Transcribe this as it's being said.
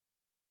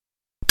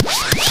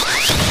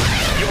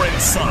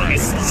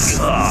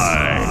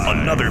Inside.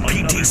 Another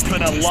PT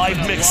Spin a live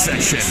mix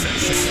session.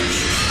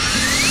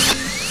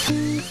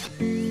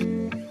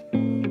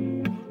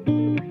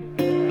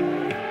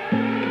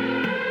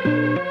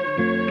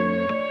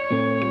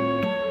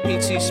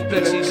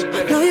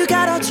 Know you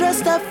got all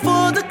dressed up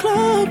for the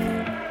club,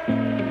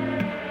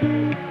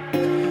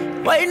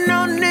 waiting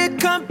on Nick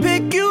come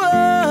pick you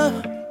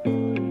up.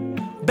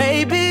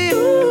 Baby,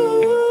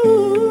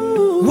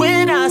 ooh,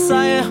 when I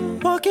saw you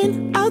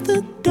walking out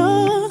the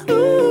door,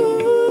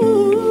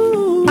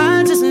 ooh,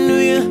 I just knew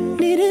you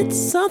needed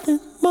something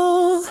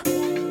more.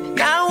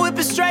 Now whip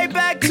it straight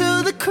back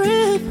to the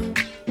crib,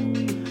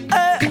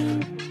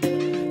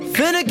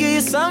 finna give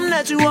you something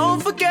that you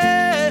won't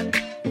forget.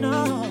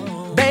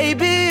 No,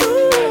 baby,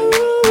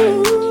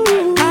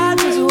 ooh, I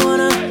just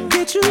wanna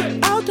get you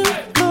out the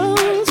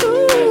clothes.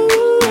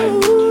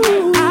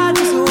 Ooh, I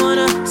just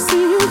wanna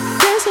see you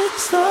dancing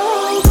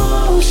slow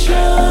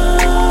motion.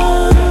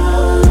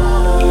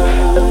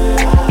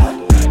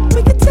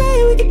 We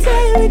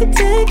can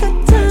take our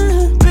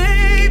time,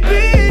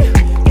 baby,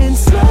 in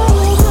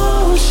slow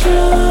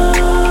motion.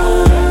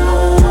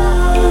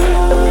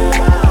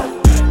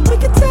 We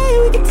can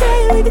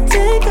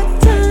take our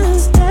time,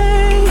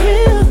 stay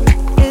here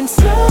in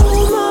slow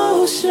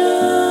motion.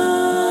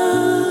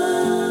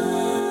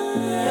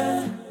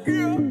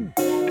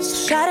 So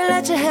try to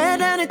let your head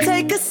down and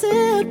take a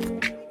sip.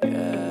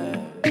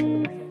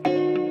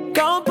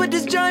 Go and put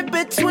this joint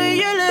between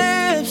your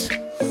lips,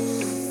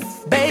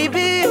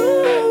 baby.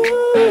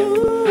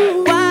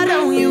 Ooh, why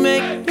don't you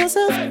make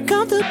yourself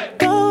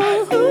comfortable?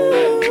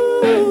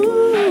 Ooh,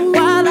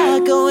 while I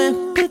go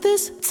and put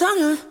this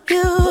tongue on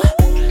you.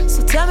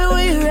 So tell me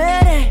when you're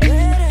ready.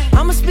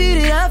 I'ma speed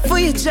it up for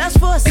you just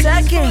for a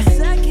second.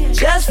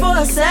 Just for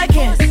a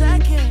second.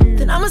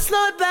 Then I'ma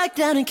slow it back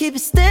down and keep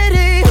it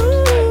steady.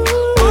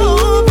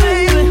 Ooh,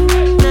 baby.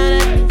 Now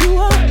that you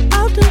are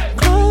out the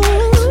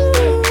clothes,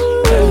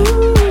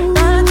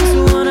 I just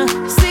wanna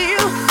see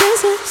you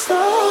dancing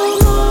slow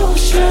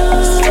motion.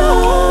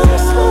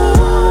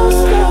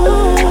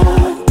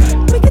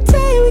 We can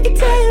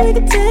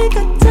take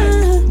our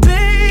time,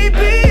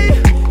 baby,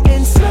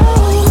 in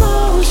slow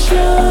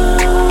motion.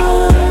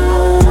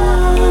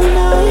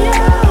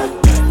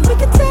 We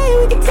can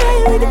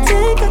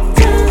take our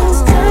time,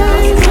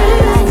 stay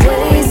here.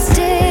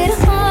 Wasted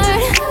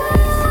heart.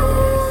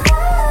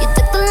 You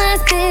took the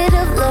last bit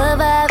of love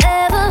I've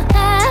ever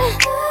had.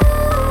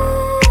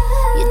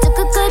 You took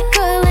a good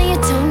girl and you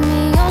turned me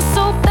on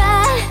so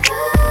bad.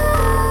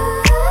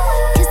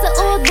 Kiss the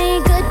old me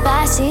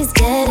goodbye, she's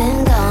dead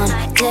and gone,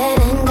 dead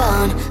and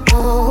gone.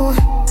 Oh,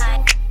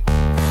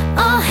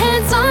 all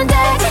hands on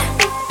deck.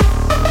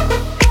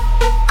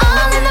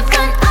 All in the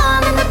front,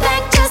 all in the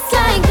back, just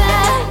like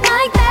that,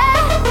 like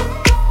that.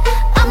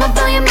 I'ma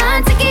blow your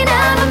mind, take it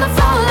out on the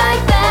floor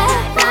like that,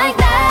 like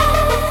that.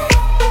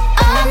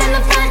 All in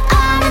the front,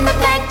 all in the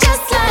back,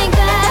 just like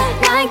that,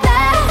 like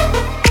that.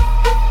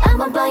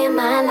 I'ma blow your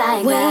mind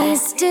like that.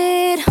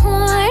 Wasted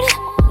heart,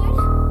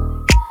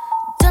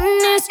 done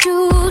this to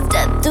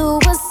death do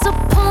us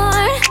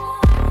apart.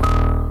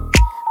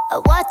 I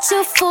watch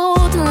you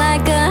fold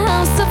like a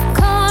house of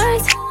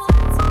cards.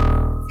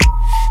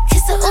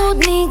 Kiss the old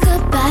me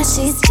goodbye,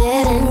 she's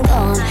dead and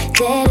gone,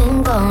 dead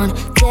and gone,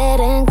 dead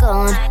and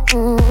gone.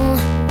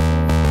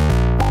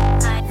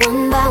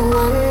 One by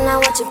one, I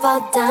watch you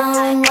fall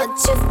down,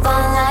 watch you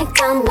fall like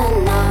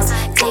dominoes.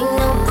 Take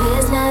no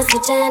business,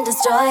 switch and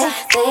destroy.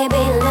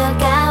 Baby,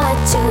 look at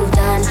what you've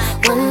done.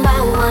 One by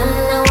one,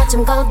 I watch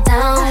him go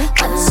down,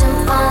 watch him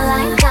fall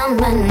like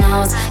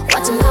dominoes.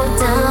 Watch him go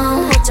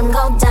down, watch him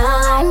go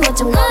down, watch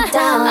him go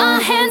down. All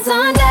hands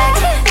on deck.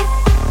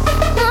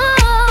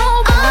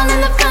 All in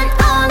the front,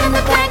 all in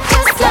the back,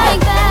 just like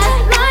that,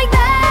 like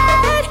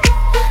that.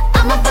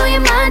 I'ma blow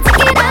your mind,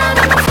 take it out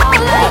on the floor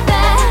like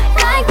that,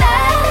 like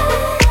that.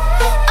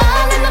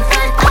 All in the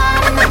front,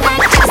 all in the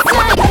back, just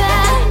like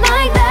that,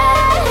 like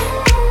that.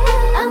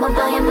 I'ma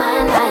blow your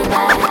mind like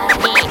that.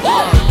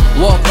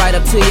 Walk right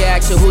up to you,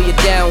 ask you who you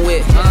down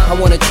with. I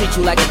wanna treat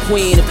you like a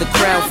queen if the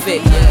crown fit.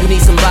 You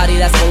need somebody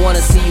that's gonna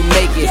wanna see you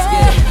make it,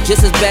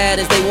 just as bad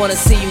as they wanna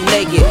see you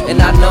naked.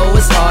 And I know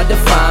it's hard to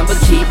find, but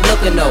keep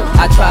looking though.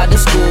 I tried to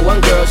school one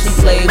girl, she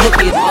played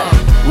hooky.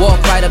 Walk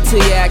right up to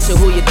you, ask you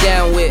who you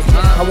down with.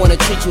 I wanna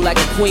treat you like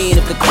a queen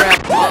if the crown.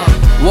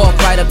 Walk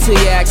right up to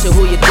you, ask you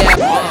who you down.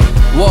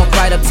 Walk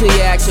right up to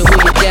you, ask you who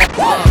you down.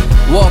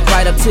 Walk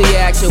right up to you,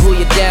 ask you who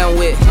you down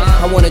with.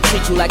 I wanna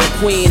treat you like a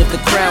queen if the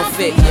crown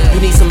fit. You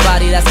need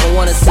somebody that's gonna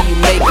wanna see you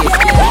make it,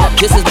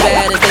 just as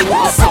bad as they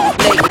wanna see you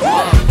naked.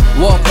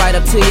 Walk right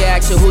up to you,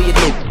 ask you who you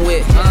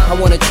with. I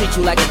wanna treat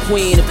you like a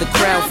queen if the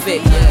crown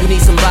fit. You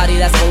need somebody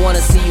that's gonna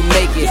wanna see you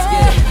make it,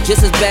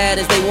 just as bad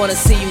as they wanna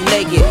see you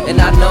naked.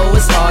 And I know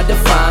it's hard to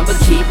find, but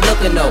keep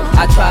looking though.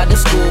 I tried to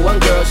school one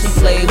girl, she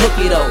played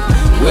hooky though.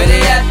 Where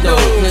they at though?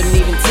 Couldn't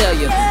even tell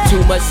you.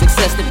 Too much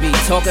success to be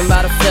talking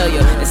about a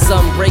failure. And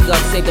some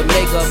breakups ain't the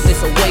makeup,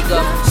 it's a wake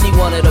up. She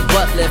wanted a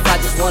butt lift, I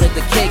just wanted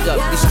the cake up.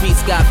 The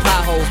streets got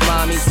potholes,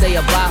 mommy. Say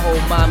a bye hole,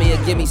 mommy, or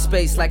give me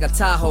space like a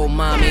Tahoe,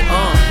 mommy.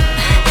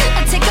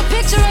 I take a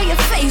picture of your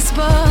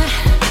Facebook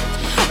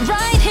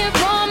right here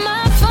on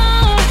my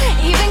phone.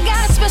 Even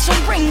got a special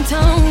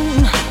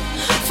ringtone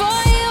for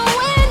you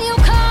when you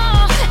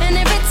call. And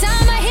every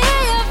time I hear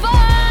your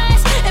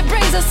voice, it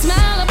brings a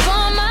smile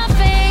upon my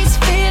face.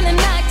 Feeling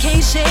I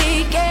can't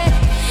shake it.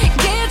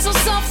 Get so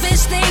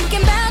selfish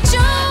thinking about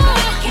you.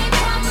 But I can't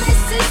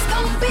promise it's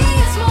gonna be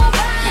a small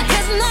ride.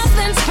 'Cause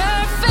nothing's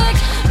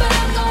perfect, but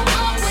I'm gonna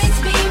always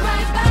be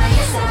right by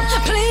your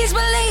side. Please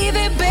believe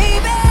it,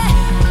 baby.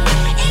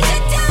 Is you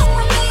down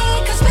with me?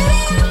 'Cause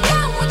baby, I'm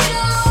down with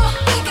you.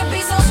 We can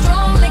be so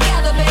strong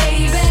together,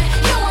 baby.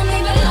 You and me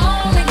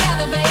belong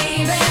together,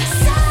 baby.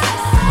 So,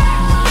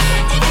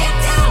 if you're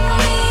down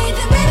with me,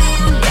 then baby,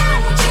 I'm down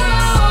with you.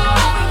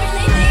 All we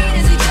really need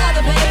is each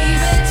other,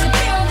 baby, to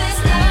build this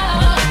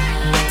love.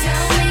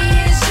 Tell me,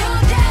 is you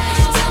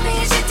down? Tell me,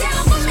 is you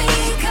down for me?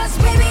 'Cause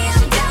baby,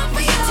 I'm down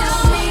for you.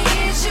 Tell me,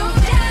 is you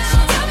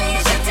down? Tell me,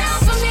 is you down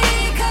for me?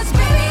 'Cause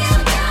baby,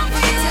 I'm down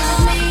for you. Tell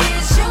me,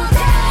 is you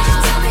down?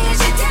 Tell me,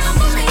 is you down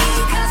for me?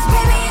 'Cause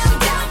baby, I'm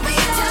down for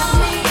you. Tell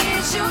me,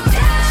 is you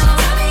down?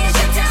 Tell me, is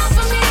you down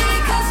for me?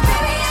 'Cause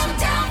baby, I'm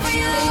down for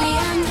you. Baby,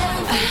 I'm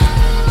down for you.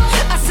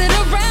 I sit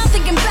around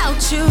thinking about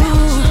you,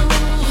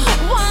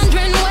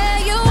 wondering where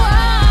you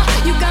are.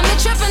 You got me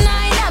tripping, I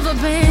ain't never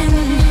been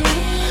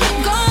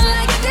gone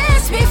like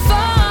this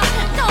before.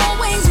 No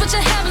wings, but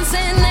you're heaven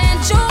sent, and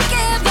you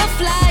give the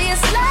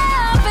flyest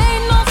love.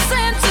 Ain't no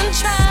sense in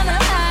trying to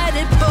hide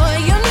it, boy.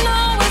 You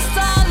know it's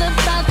all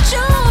about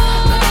you.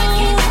 But I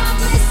can't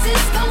promise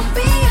it's gonna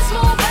be a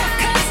small ride.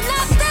 'Cause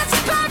nothing's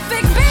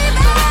perfect,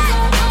 baby.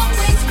 I'll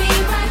always be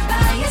right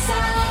by your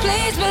side.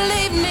 Please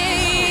believe me.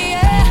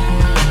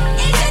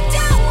 Yeah. Is you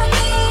down with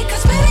me?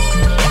 'Cause baby,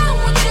 I'm down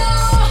with you.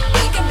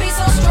 We can be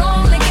so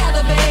strong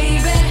together,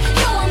 baby.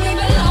 You and me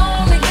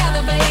belong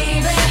together,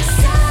 baby.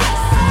 So,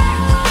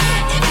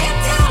 if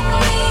you're down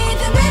with me,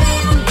 then baby,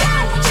 I'm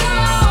down with you.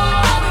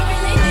 All we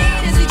really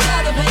need is each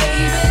other,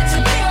 baby, to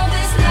build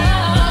this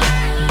love.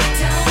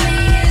 Tell me,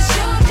 is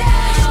you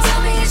down? Tell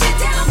me, is you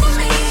down for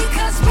me?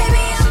 'Cause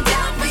baby, I'm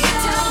down for you.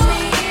 Tell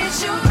me, is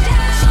you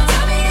down?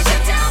 Tell me, is you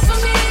down for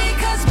me?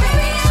 'Cause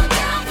baby, I'm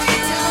down for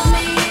you. Tell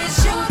me, is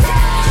you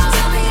down?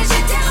 Tell me, is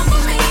you down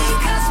for me?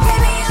 'Cause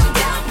baby, I'm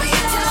down for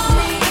you. Tell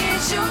me,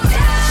 is you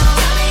down?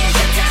 Tell me, is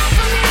you down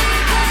for me?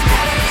 'Cause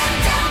baby, I'm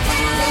down for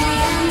you.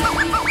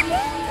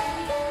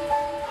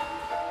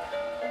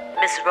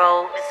 Miss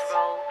Rose,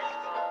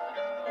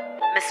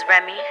 Miss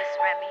Remy.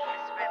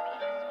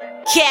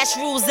 Cash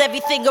rules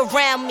everything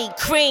around me.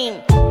 Cream.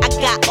 I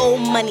got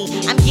old money,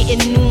 I'm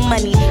getting new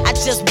money. I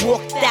just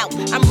walked out,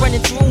 I'm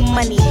running through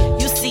money.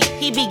 You see,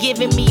 he be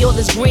giving me all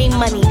this green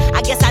money.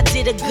 I guess I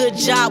did a good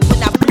job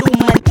when I blew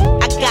money.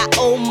 I got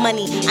old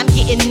money, I'm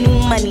getting new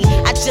money.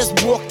 I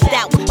just walked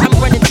out, I'm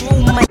running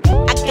through money.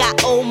 I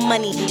got old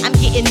money, I'm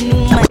getting new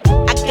money.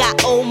 I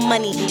got old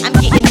money, I'm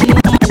getting new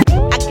money.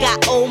 I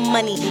got old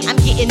money, I'm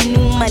getting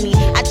new money.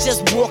 I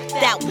just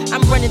walked out,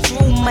 I'm running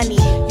through money.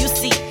 You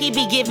see, he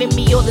be giving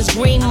me all this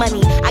green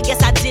money. I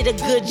guess I did a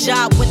good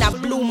job when I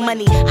blew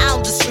money. I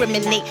don't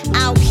discriminate,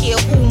 I don't care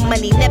who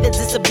money. Never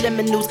did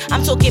subliminals,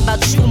 I'm talking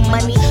about you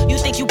money. You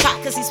think you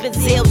pop cause he spent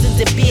zillions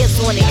and beers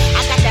on it.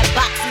 I got that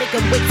box, make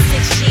him wait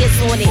 6 years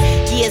on it.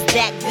 Yeah, it's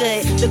that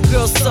good, the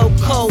girl's so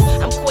cold.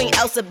 I'm Queen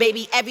Elsa,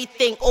 baby,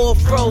 everything all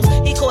froze.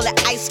 He call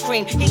it ice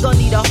cream, he gon'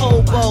 need a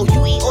whole bowl.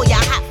 You eat all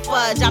your hot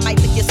fudge, I might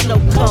lick your snow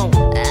cone.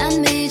 I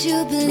made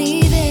you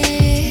believe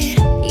it.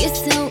 You're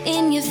so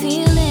in your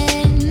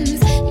feelings.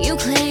 You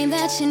claim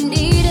that you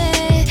need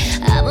it.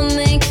 I will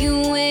make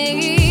you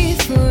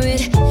wait for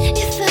it.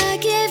 If I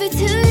give it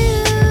to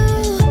you,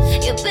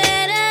 you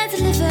better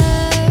deliver.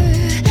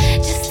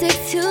 Just stick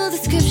to the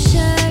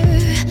scripture.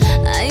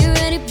 Are you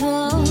ready,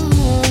 boy?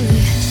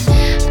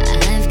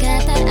 I've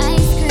got that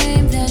ice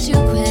cream that you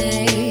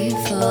crave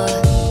for.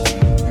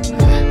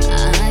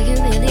 Are you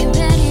really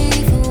ready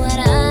for what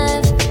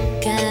I've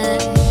got?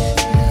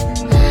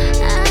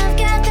 I've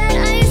got that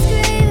ice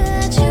cream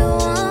that you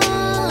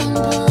want,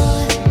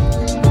 boy.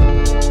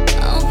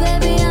 Oh,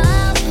 baby,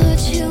 I'll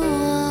put you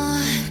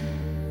on.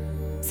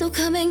 So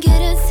come and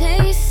get a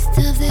taste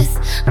of this.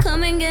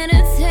 Come and get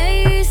a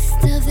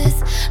taste of this.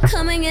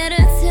 Come and get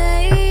a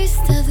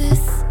taste of this.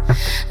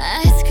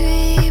 Ice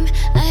cream,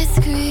 ice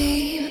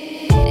cream.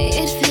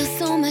 It feels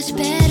so much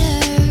better.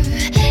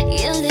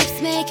 Your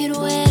lips make it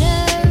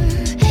wetter.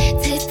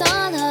 Taste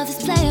all of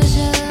this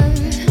pleasure.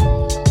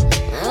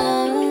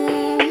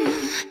 Oh,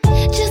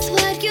 just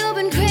what you've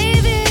been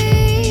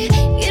craving.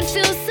 It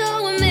feels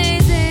so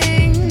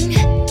amazing,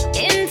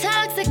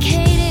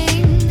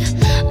 intoxicating.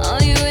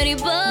 Are you ready,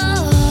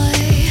 boy?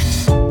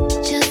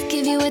 Just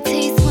give you a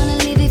taste, wanna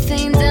leave you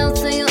famed out,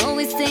 so you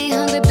always stay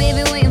hungry,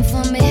 baby, waiting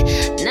for me.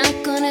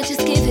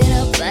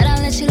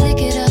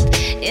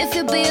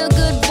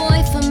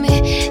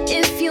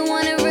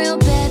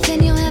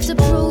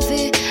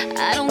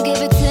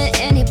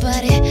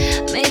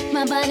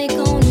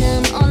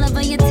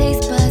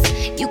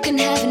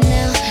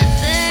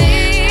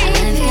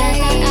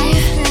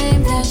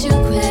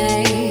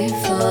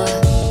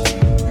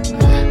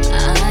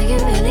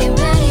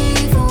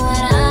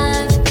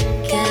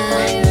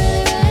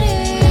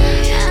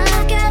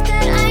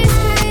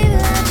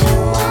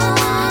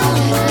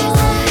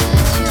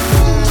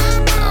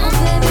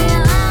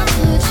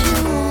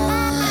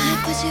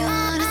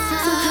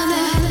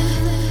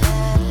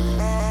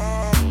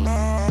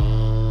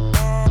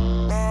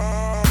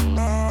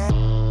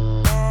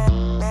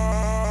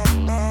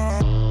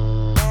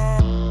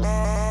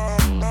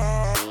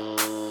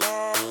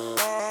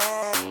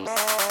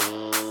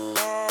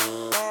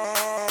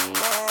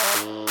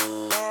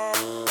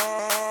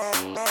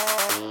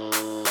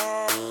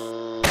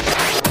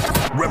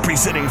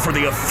 babysitting for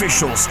the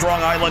official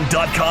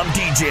StrongIsland.com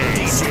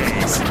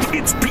DJs.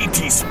 It's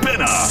PT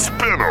Spinner.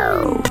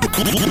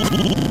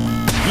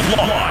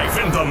 Live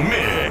in the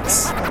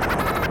mix.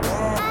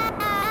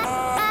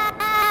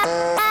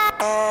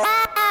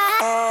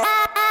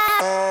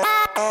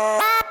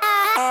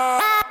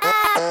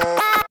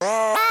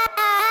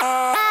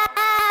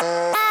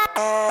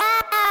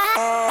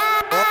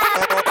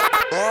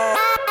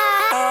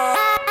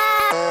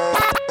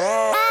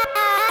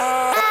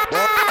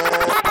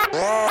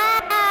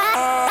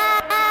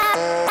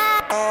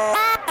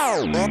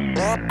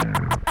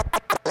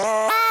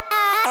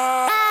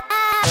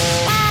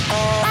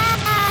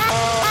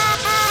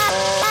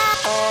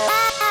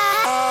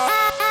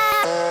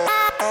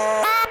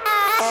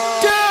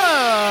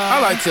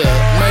 To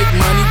make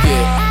money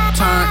get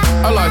turned.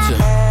 I like to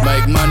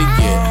make money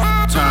get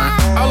turned.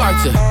 I like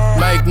to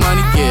make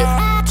money get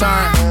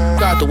turned.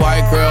 Got the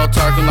white girl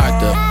talking like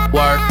the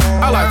work.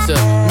 I like to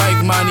make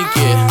money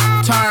get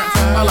turned.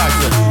 I like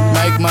to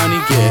make money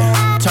get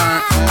turned.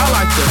 I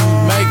like to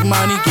make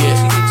money get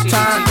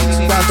turned.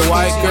 Got the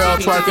white girl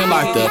twerking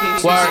like the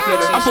work.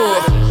 I pull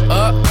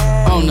up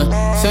on the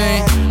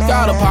scene.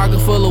 Got a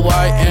pocket full of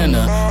white and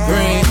a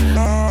green.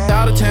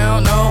 Out of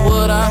town, know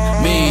what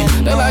I mean.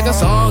 They like a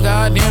song,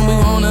 goddamn, we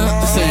wanna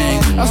sing.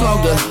 I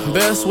smoke the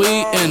best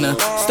weed in the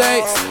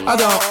States. I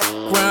don't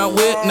round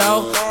with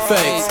no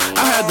fakes.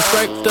 I had to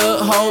scrape the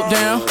whole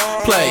damn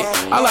plate.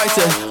 I like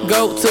to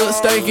go to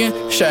Steak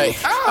and Shake.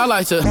 I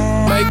like to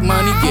make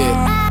money get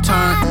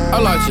turned. I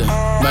like to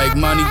make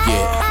money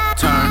get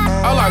turned.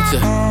 I like to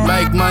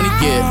make money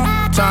get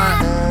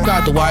turned.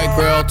 Got the white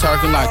girl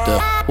talking like the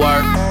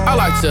work. I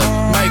like to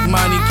make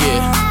money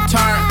get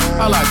turned.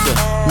 I like to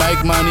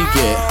make money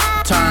get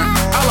turned.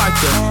 I like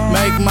to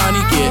make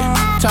money get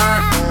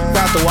turned.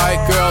 Got the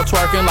white girl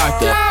twerking like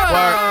the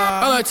work.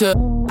 I like to.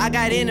 I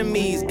got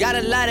enemies, got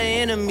a lot of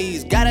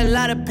enemies. Got a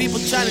lot of people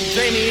trying to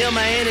drain me of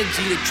my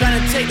energy. They're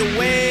trying to take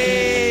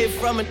away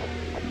from it.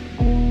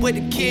 With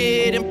the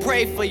kid and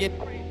pray for you.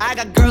 I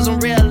got girls in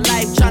real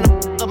life trying to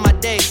f up my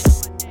day.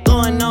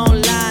 Going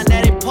online,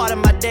 that ain't part of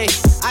my day.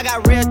 I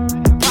got real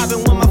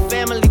popping with my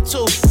family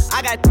too.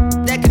 I got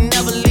that can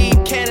never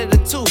leave Canada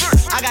too.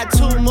 I got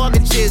 2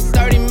 mortgages,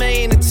 30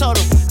 million in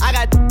total. I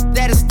got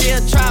that'll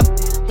still try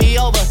me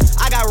over.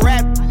 I got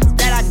rap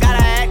that I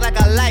gotta act like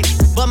I like,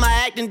 but my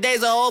acting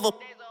days are over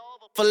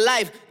for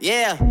life.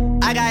 Yeah,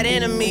 I got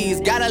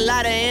enemies, got a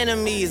lot of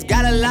enemies.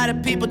 Got a lot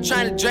of people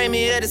trying to drain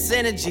me of this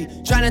energy,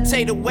 trying to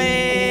take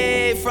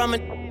away from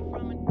it.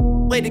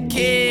 With the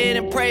kid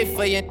and pray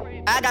for you.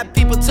 I got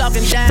people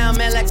talking down,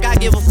 man, like I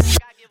give a f.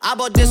 I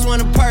bought this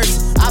one a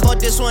purse, I bought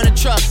this one a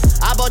truck,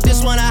 I bought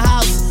this one a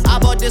house, I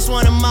bought this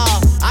one a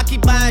mall. I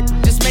keep buying,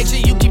 just make sure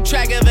you keep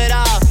track of it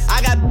all.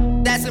 I got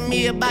asking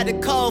me about the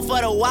code for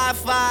the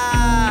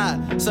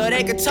Wi-Fi, so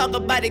they can talk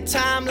about their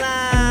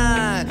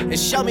timeline and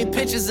show me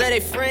pictures of their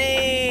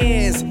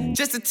friends,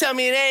 just to tell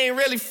me they ain't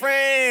really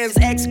friends.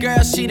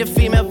 Ex-girl, she the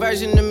female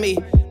version of me.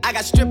 I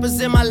got strippers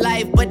in my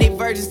life, but they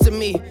virgins to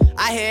me.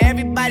 I hear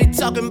everybody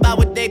talking about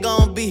what they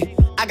gon' be.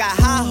 I got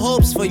high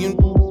hopes for you,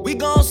 we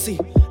gon' see.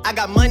 I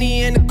got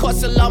money in the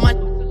course of law, my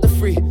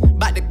free.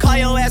 Bout to call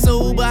your ass a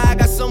Uber, I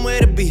got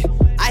somewhere to be.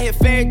 I hear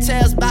fairy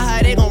tales about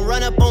how they gon'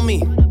 run up on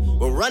me.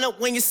 Well, run up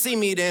when you see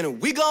me, then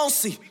we gon'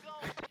 see.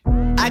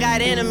 I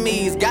got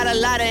enemies, got a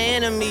lot of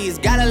enemies.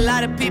 Got a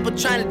lot of people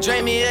trying to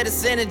drain me of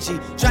this energy,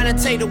 trying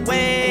to take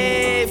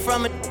away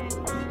from it.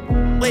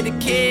 With the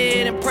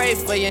kid and pray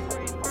for you.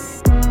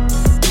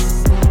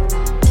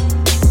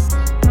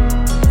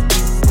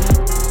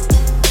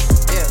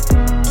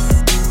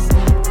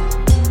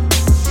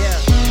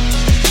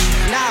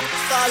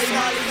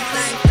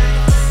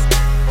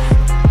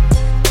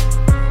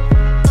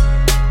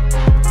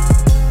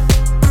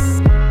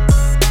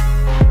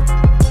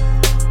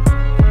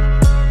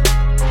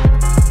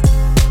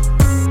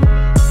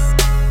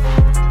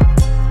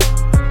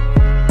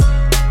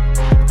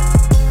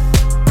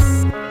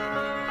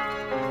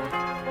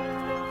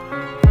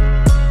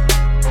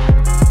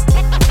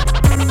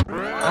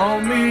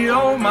 On me,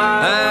 oh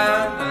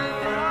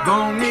my,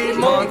 gon' need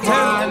more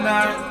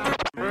tonight.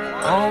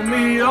 On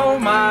me, oh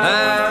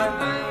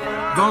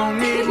my, gon'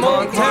 need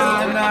more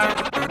tonight.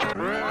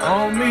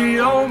 On me,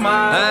 oh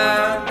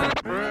my,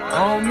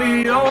 on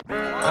me, oh,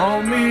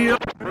 on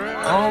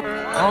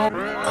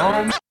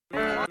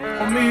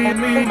me, on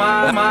me,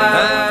 my,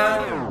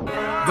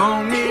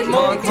 gon' need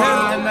more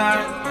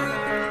tonight.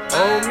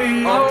 On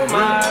me, oh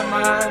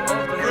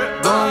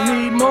my, gon'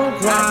 need more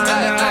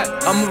tonight.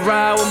 I'ma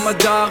ride with my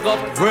dog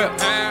off the rip.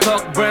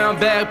 Tuck brown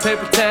bag,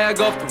 paper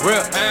tag off the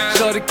rip.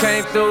 Shorty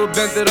came through,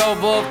 bent it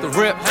over off the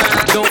rip.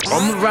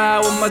 I'ma ride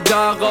with my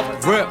dog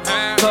off the rip.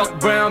 Tuck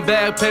brown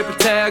bag, paper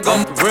tag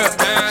off the rip.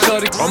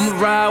 Shorty, I'ma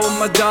ride with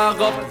my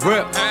dog off the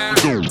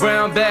rip.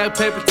 Brown bag,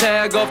 paper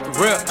tag off the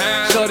rip.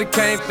 Shorty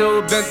came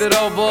through, bent it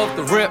over off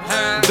the rip.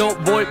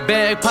 Dope boy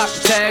bag,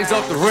 pocket tags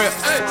off the rip.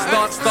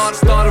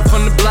 Started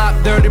from the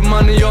block, dirty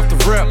money off the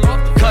rip.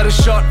 Cut a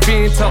short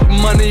fiend, talking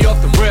money off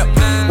the rip.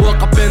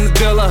 Walk up in the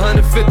deal,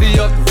 150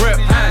 off the rip.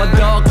 My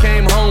dog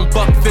came home,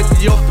 buck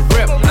 50 off the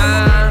rip.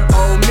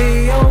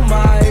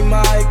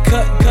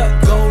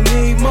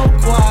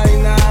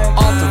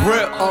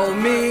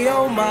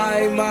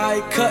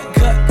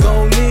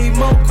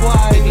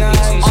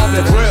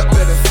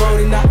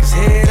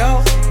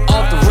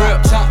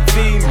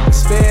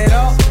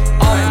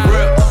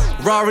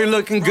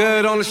 looking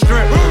good on the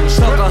strip.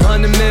 Stuck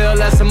 100 mil,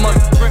 that's a month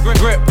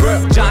grip.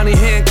 Johnny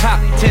Hancock,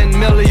 10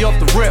 milli off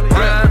the rip.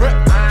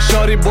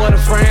 Shorty bought her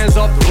friends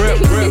off the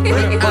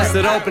rip. Bust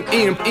it open,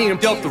 eat 'em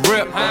off the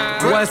rip.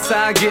 West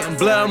side getting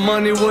blood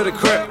money with a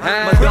crip.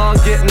 My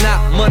dog getting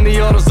out,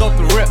 money orders off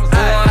the rip.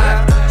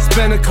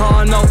 Spin a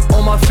car note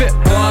on my fit,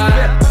 boy.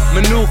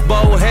 Maneuver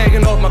bow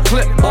hanging off my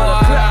clip, boy.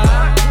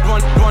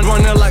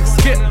 Run it like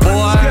skip,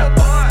 boy.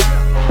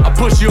 I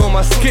push you on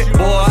my skip,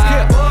 boy.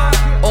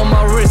 On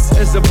my wrist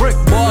is a brick,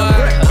 boy.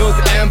 Built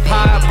the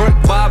empire brick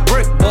by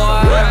brick,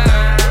 boy.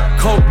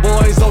 Coke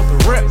boys off the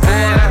rip,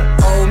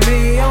 oh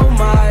me, oh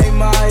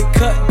my,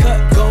 cut,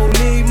 go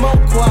need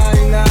more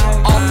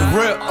quinine. Off the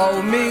rip,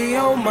 oh me,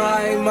 oh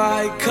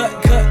my, cut,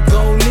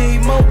 go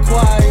need more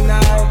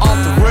quinine. Off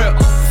the rip,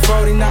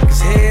 40 knock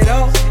his head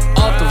off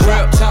the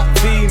rip, top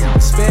feed him,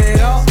 spit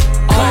it off.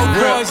 Cold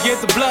boys get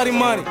the bloody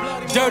money,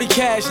 dirty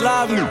cash,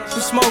 live me,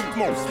 some smoke,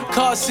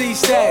 car seat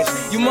stash.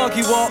 You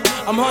monkey walk,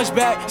 I'm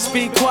hunchback,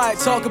 speak quiet,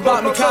 talk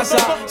about me, casa.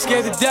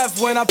 Scared to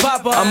death when I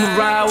pop up. I'ma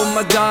ride with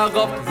my dog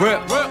off the rip.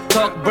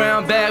 Talk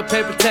brown bag,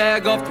 paper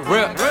tag off the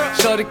rip.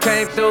 Shorty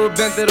came through,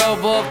 bent it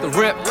over off the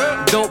rip.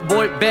 Dope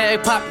boy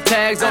bag, pop the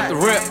tags off the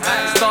rip.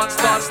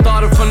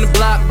 Started from the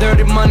block,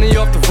 dirty money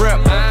off the rip.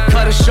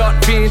 Cut a short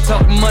bean,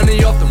 talk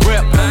money off the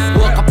rip.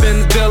 Walk up in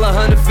the bill,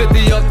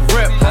 150 off the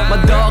rip. My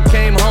dog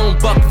came home,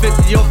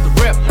 $150 off the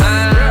rip.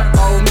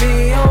 Oh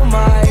me, oh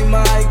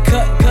my,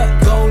 cut,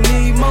 go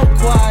need more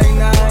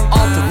quinine.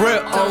 Off the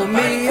rip. Oh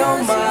me,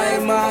 oh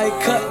my,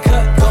 cut,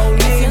 go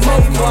need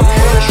more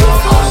quinine.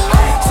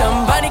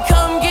 Somebody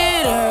come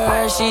get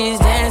her, she's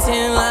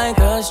dancing like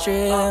a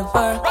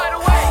stripper.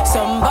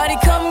 Somebody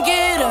come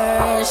get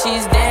her,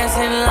 she's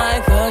dancing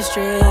like a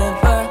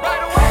stripper.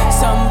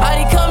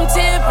 Somebody come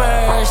tip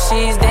her,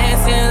 she's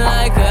dancing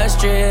like a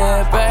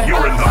stripper.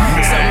 You're in the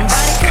mix.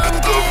 Somebody come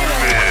get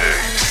her.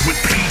 With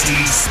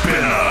PT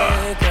Spinner.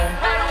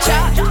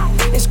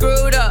 It's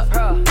screwed up.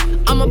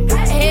 I'm a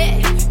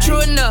head,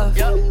 true enough.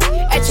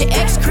 At your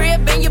ex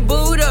crib and your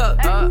boot up.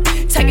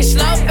 Take it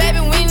slow, baby,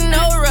 we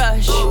no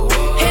rush.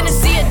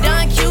 Hennessy or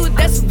Don Q,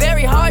 that's a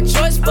very hard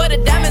choice. For the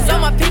diamonds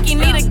on my pinky,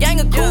 need a gang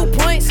of cool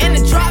points. And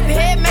the drop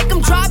head, make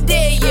them drop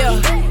dead,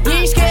 yeah. You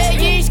ain't scared,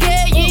 you ain't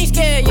scared, you ain't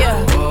scared,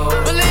 yeah.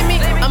 Believe me,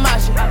 I'm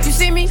out you. You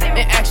see me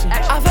in action.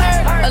 I've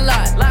heard a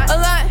lot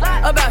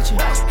about you.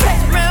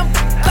 Place around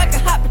like a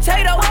hot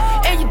potato.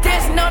 And you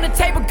dancing on the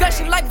table,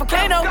 gushing like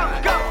volcano.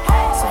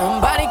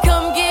 Somebody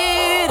come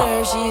get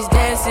her, she's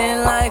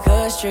dancing like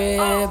a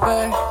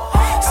stripper.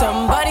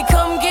 Somebody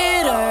come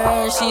get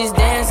her, she's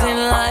dancing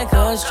like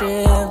a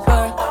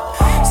stripper.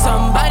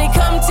 Somebody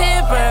come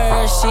tip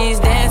her, she's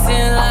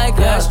dancing like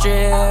a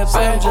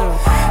stripper.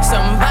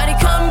 Somebody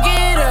come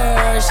get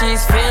her,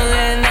 she's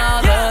feeling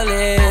all the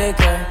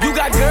liquor. You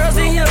got girls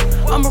in here,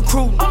 I'm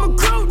recruiting,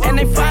 and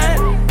they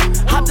fine.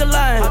 Hop the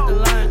line,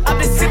 I've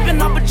been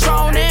sipping on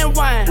Patron and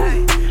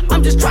wine.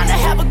 I'm just trying to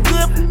have a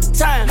good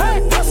time.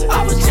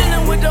 I was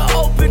chilling with the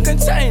open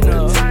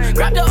container.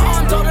 Grabbed her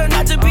arm, told her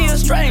not to be a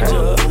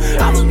stranger.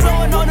 I was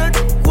blowing on her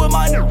with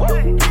my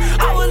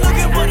I was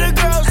looking for the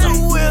girls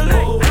who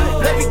will.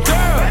 Baby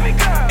girl,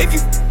 if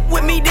you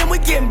with me, then we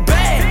getting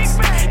bags.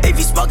 If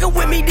you smoking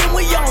with me, then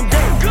we on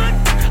deck.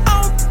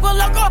 Well,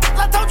 look up,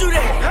 I told you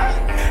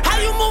that. How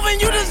you moving?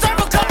 You deserve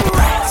a couple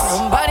racks.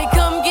 Somebody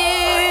come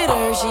get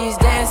her, she's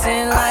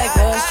dancing like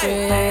a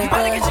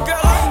stripper.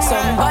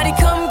 Somebody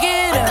come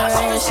get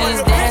her,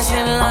 she's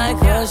dancing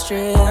like a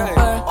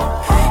stripper.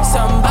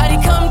 Somebody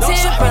come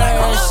tip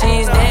her,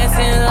 she's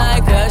dancing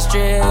like a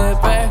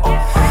stripper.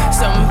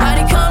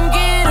 Somebody come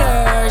get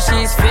her,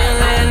 she's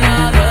feeling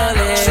all the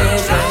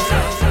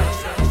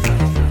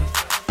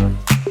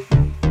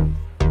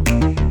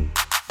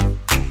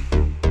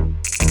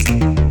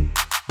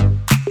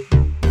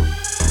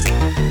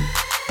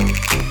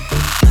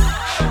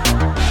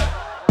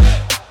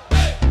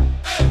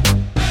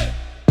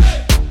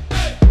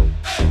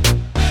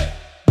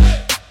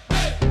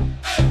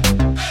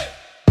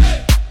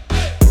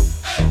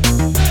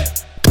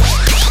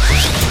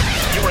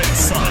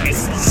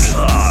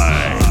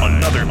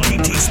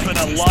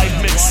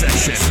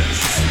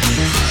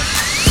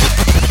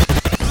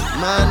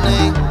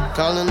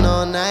calling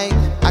all night.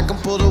 I can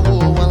pull the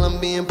wool while I'm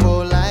being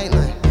polite.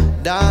 Like,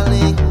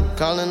 darling,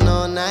 calling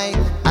all night.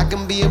 I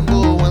can be a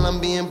bull while I'm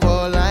being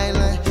polite.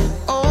 Like,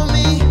 oh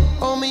me,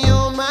 oh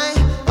my.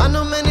 I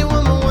know many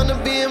women wanna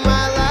be in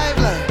my life.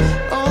 Like,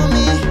 oh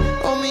me,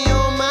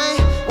 oh my.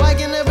 Why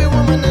can every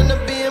woman end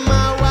up being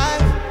my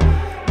wife?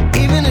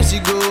 Even if she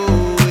go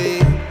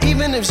away,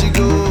 even if she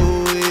go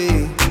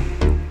away,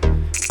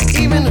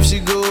 even if she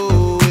go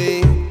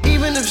away,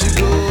 even if she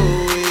go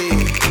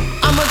away.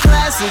 I'm a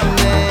classic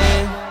man.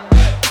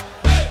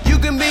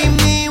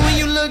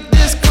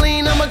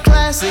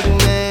 Classic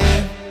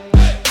man,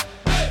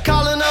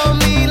 calling on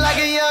me like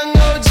a young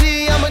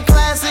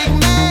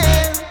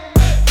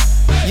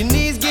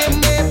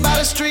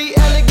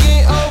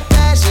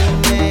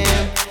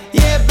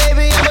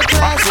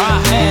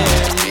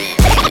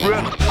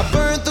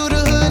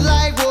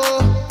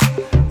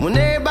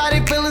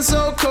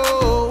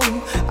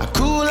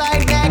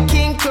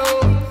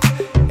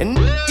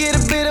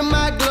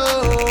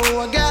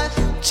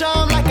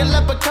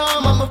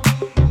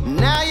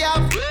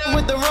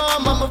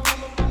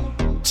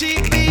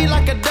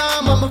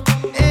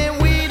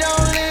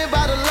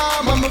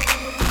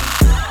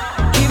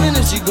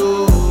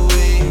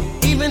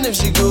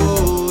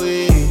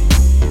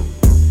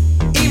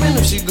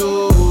she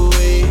go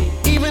away,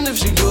 even if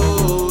she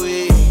go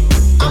away,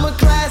 I'm a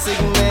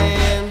classic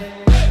man.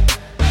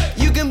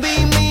 You can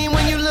be mean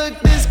when you look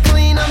this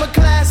clean, I'm a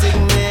classic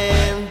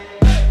man.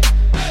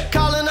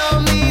 Calling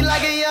on me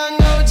like a young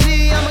OG,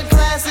 I'm a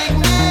classic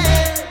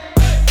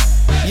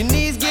man. Your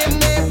knees get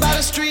made by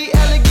the street,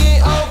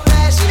 elegant,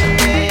 old-fashioned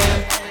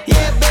man.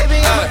 Yeah, baby,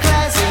 I'm a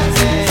classic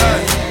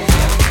man.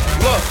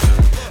 Look,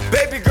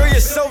 baby girl, you're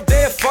so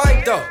damn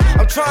fine though.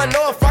 I'm trying to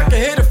know if I can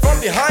hit it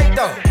from behind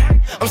though.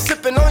 I'm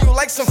sipping on you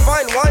like some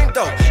fine wine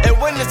though. And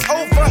when it's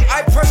over,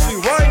 I press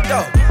rewind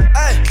though.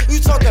 Ay, you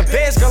talking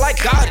bands, girl, I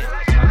got it.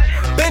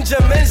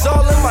 Benjamin's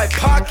all in my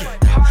pocket.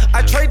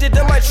 I traded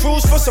in my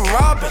trues for some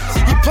Robins.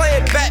 You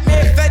playing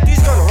Batman, Fetty's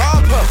gonna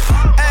rob him.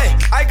 Ay,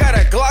 I got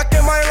a Glock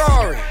in my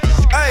Rari.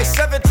 Ay,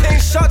 17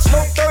 shots,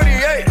 no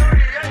 38.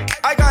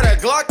 I got a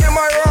Glock in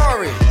my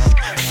Rari.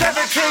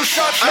 17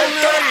 shots, no 38.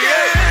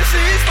 Yeah,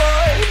 she's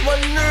fine.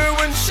 Wonder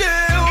when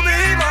she'll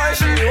be mine.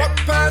 She walk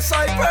past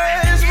like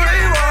praise,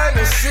 rewind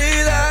and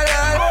see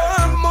that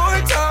one more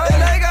time.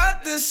 And I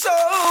got this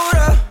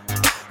soda.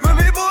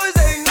 Remy boys,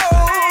 they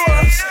know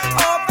us.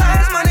 All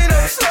fast money, no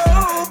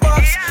slow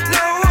bucks.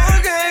 No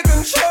one can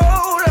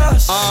control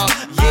us.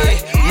 Yeah,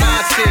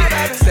 my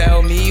shit.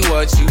 Tell me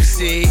what you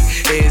see.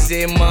 Is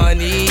it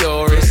money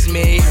or it's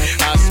me?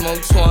 I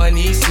smoke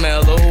 20,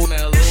 smell old.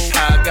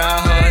 I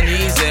got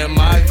honeys in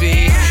my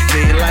V.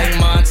 They like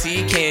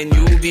Monty, can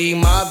you be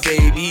my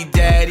baby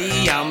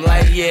daddy? I'm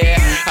like, yeah.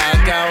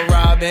 I got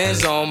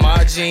Robins on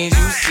my jeans.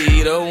 You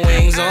see the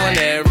wings on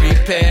every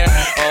pair.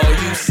 All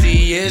you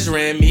see is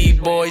Remy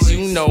boys.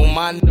 You know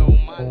my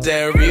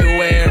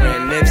everywhere.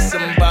 And if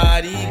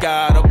somebody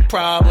got a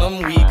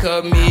problem, we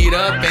could meet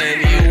up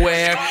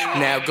anywhere.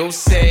 Now go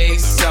say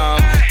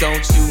some.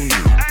 Don't you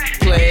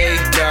play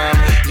dumb?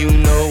 You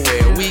know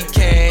where we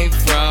came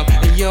from.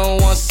 And you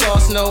don't want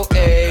sauce, no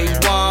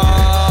A1.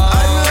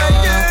 I'm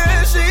like,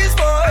 yeah, she's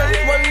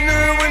fine.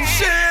 Wonder when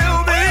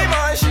she'll be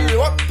mine. She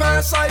walk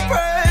past like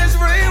praise,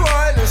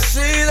 rewind and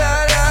see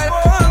that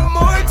one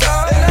more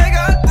time. And I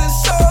got this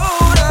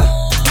soda.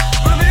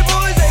 Remy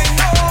boys, they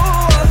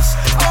know us.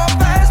 All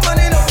fast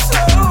money, no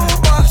slow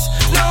bucks.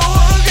 No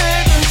one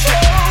can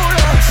control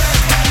us.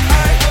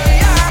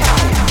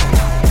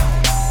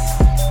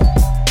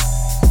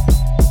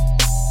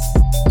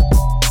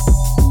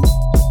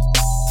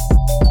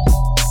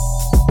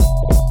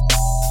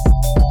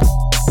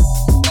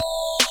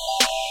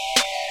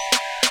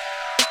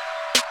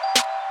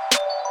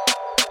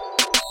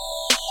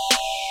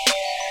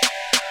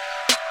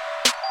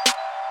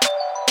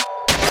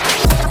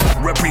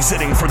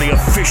 Representing for the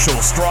official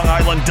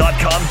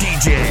StrongIsland.com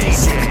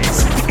DJs,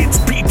 it's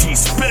PT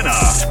Spinna.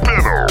 Live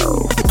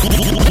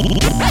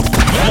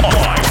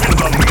in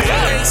the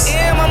mix.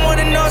 I'm on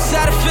the north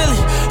side of Philly.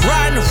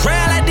 Riding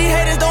around like these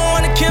haters don't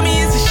wanna kill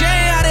me. It's a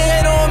shame how they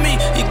hate on me.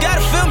 You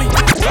gotta feel me.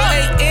 4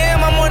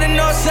 a.m. I'm on the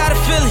north side of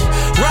Philly.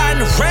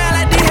 Riding around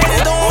like these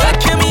haters don't wanna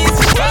kill me. It's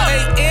a 4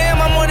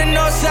 a.m. I'm on the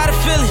north side of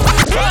Philly.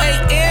 4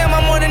 a.m.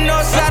 I'm on the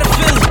north side of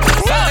Philly.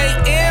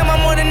 4 a.m.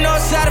 I'm on the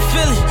north side of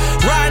Philly.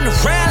 Riding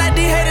around like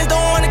these haters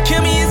don't wanna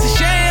kill me. It's a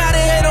shame how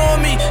they hate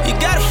on me. You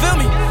gotta feel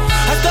me.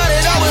 I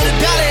started out with $1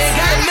 and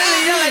got $1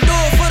 million. Like do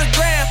it for the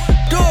gram,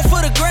 do it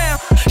for the gram.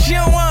 She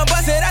don't wanna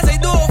bust it, I say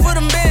do it for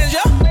them bands,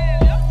 yo.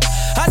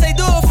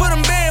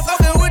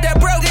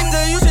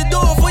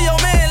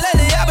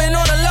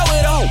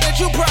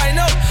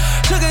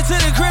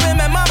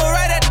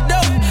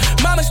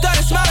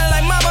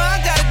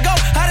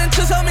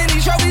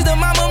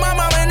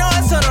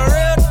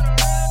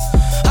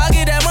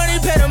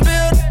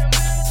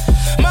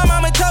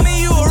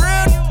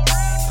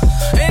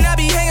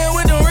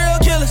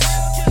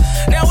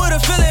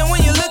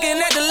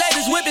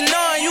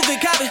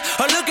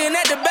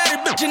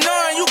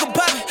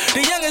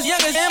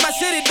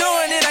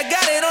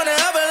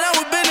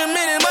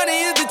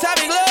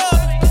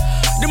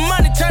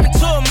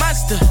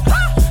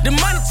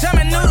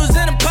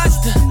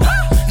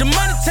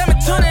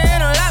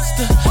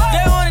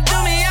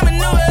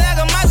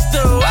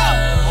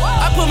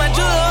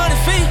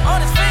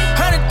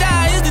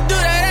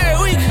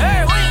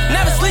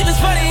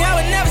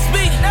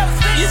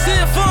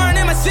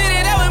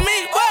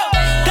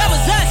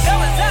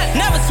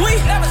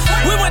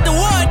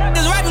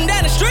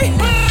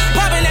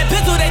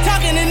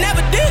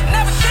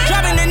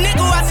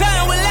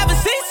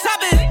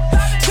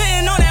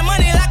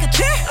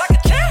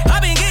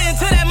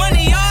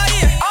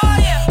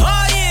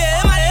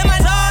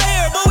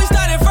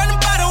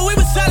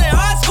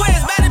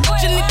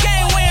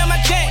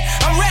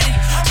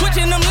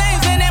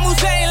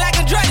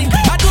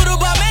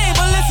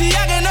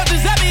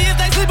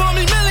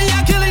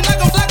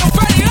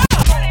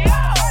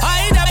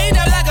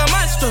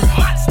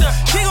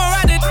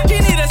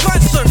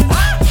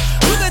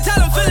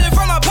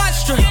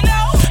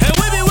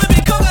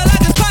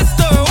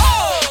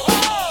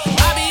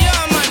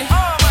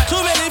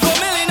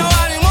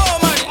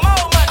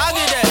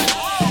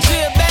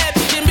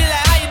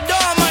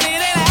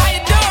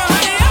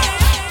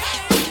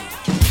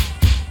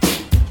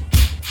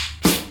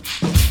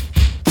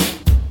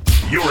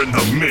 You're in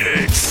the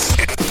mix.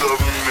 The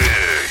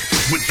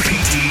mix with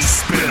PT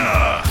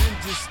Spinner.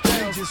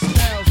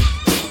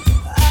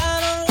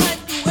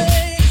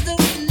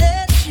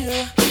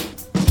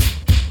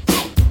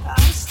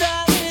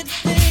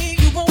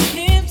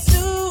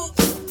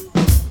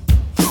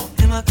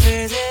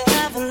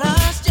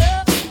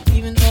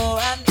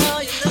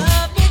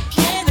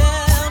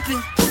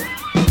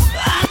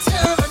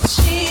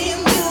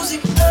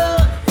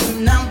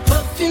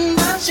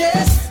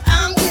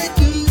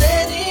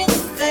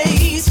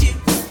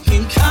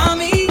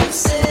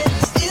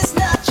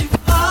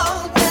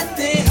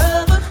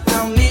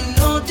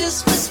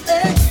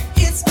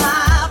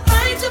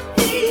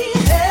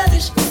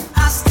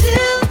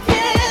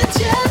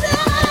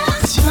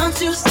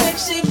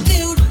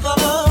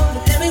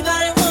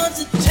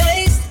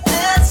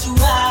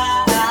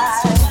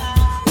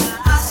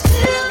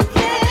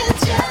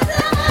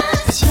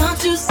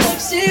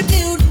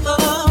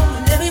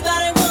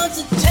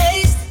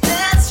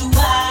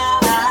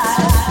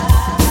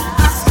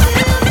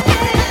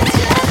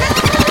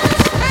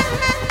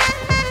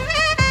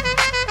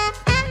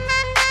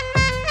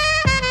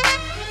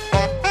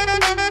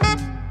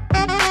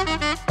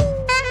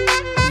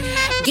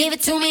 Give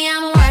it to me,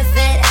 I'm worth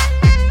it.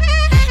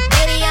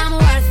 Baby, I'm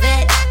worth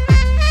it.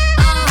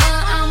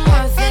 I'm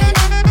worth it.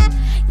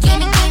 Give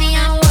me,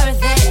 I'm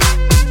worth it.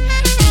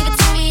 Give it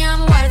to me,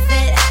 I'm worth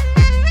it.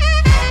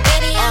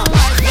 Baby, I'm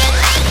worth it.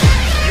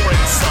 You're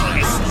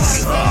inside.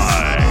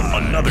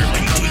 Another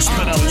PT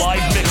Spinner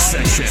live mix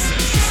session.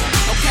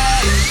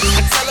 Okay, I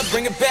tell her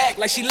bring it back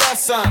like she loves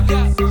some.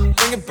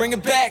 Bring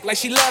it back like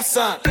she loves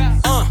some.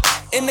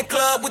 In the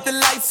club with the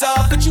lights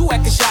off, but you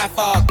acting shy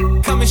for.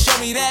 Come and show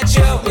me that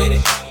you're with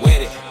it,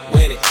 with it,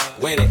 with it,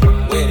 with it,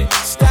 with it.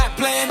 Stop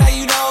playing, now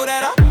you know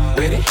that I'm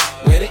with it,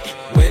 with it,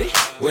 with it,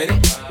 with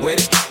it, with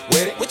it,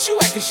 with it. What you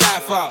acting shy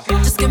for?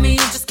 Just give me you,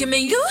 just give me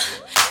you,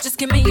 just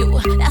give me you.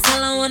 That's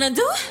all I wanna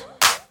do.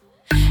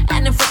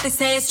 And if what they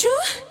say is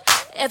true,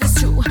 if it's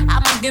true,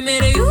 I'ma give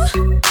it to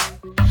you.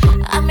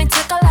 I may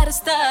take a lot of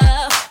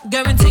stuff,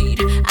 guaranteed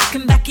I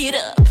can back it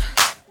up.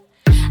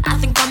 I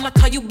think I'ma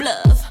call you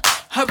bluff.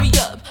 Hurry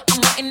up, I'm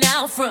waiting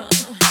out front.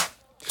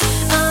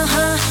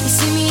 You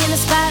see me in the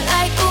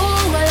spotlight,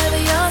 ooh, I love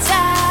your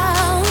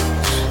style.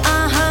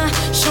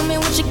 Show me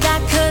what you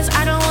got, cause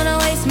I don't wanna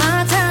waste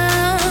my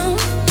time.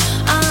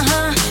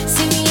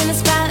 See me in the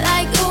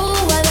spotlight,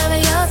 ooh, I love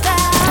your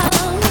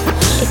style.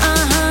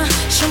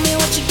 Show me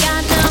what you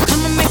got now,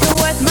 come and make it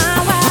worth my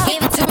while.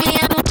 Give it to me,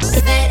 I'm worth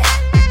it.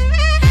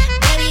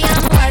 Baby,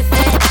 I'm worth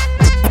it.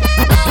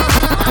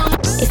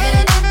 I'm worth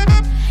it.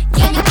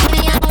 Give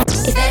me, I'm worth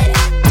it.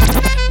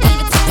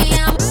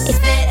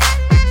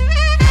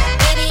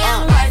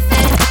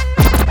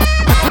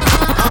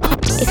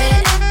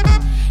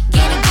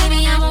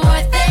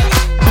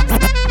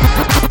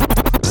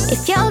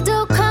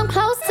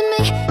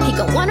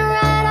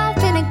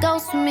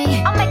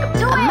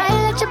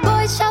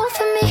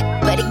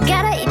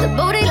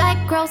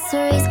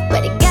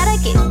 But it gotta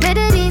get rid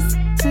of these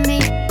to me.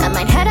 I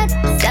might have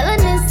to selling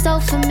his soul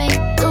for me.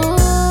 Ooh,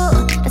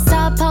 that's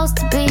how it's supposed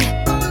to be.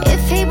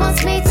 If he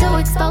wants me to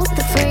expose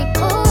the freak,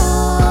 ooh,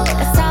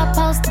 that's how it's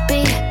supposed to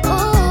be.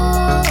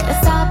 Ooh,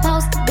 that's how it's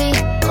supposed to be.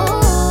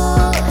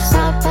 Ooh, that's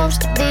how it's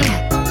supposed to be.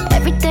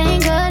 Everything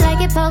good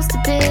like it's supposed to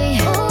be.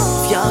 Ooh.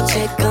 If your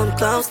chick come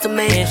close to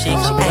me, she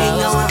ain't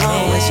going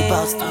home when she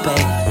supposed to be.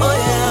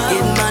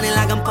 Getting money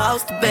like I'm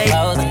supposed to be.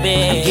 I'm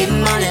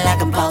getting money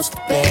like I'm supposed to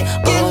be.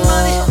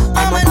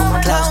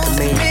 I'm close to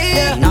me.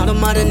 And all the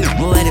mother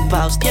know where they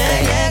supposed to be.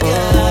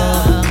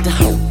 The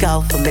whole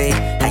go for me.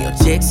 How your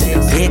chick sit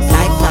big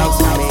like close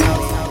to me.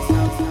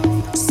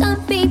 Some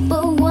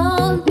people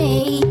want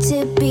me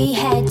to be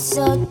heads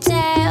or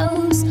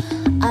tails.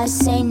 I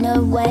say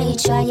no way,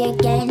 try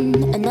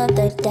again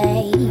another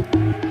day.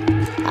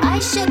 I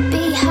should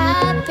be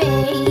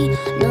happy,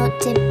 not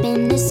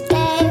tipping the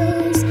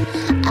scales.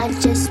 I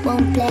just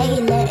won't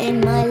play,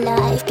 letting my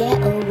life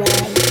get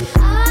away.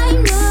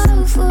 I'm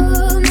no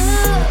fool,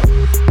 no,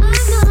 I'm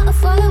not a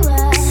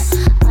follower.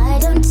 I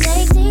don't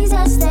take things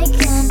as they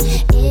come,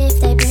 if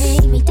they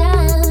bring me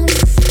down.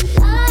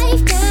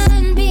 Life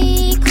can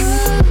be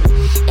cruel,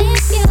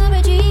 if you're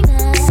a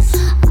dreamer.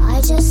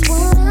 I just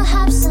wanna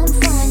have some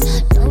fun,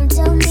 don't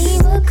tell me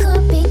what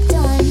could be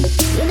done.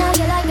 You know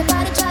you like it,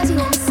 but it drives you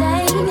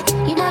insane.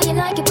 You know you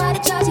like it, but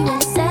it drives you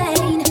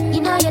insane.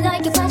 You know you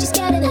like it, but you're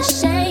scared of the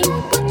shame.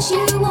 What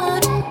you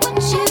want,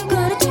 what you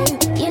gonna do?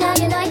 You know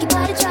you like it,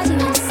 but it drives you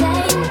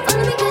insane.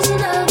 Only because you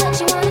know that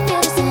you wanna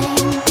feel the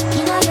same.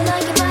 You know you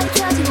like it, but it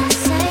drives you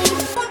insane.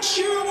 What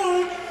you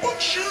want, what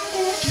you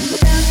want.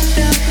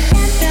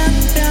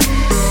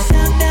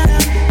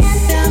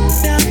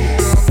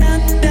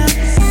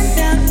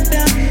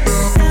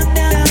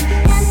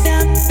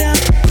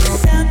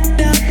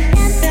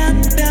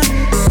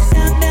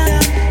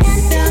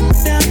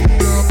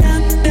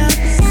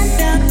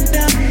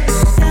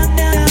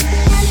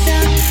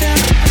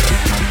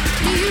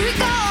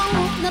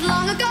 Not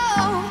long ago,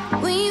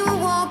 we would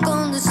walk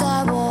on the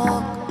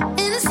sidewalk.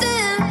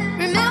 Innocent,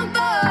 remember,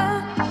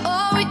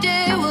 all we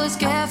did was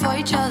care for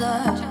each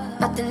other.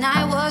 but the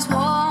night was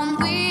warm.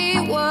 We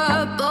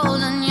were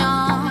bold and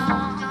young.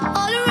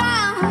 All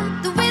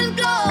around, the wind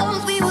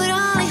blows. We would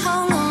only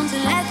hold on to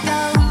let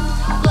go.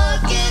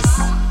 Focus,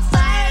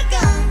 fire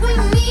gun. We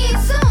need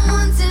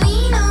someone to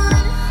lean on.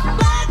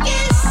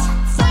 Focus,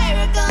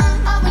 fire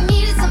gun. All we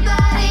need is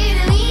somebody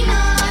to lean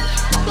on.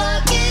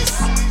 Focus,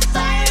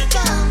 fire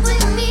gun. We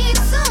need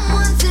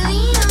someone to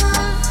lean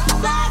on.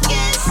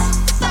 Focus,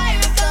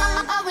 fire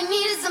gun. All we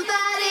need is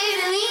somebody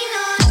to lean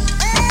on.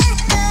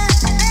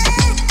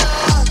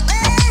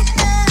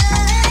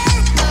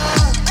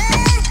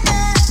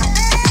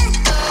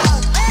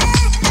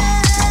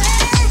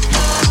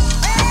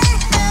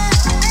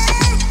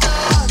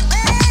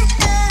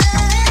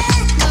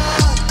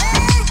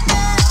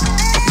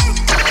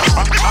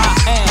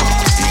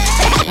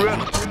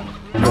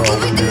 What will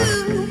we do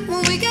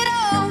when we get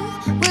old?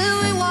 Will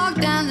we walk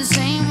down the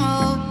same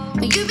road?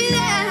 Will you be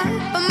there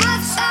by my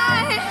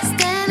side,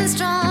 standing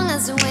strong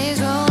as the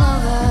waves roll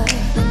over?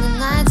 And the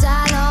nights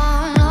are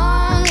long,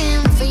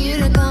 longing for you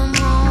to come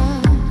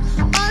home.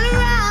 All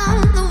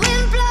around, the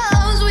wind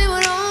blows. We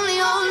would only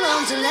hold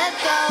on to let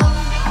go.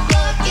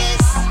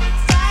 Focus,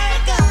 fire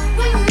gun.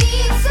 We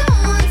need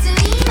someone to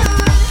lean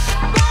on.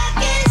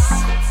 Focus,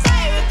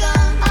 fire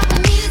gun. All we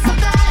need is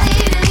somebody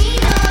to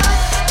lean on.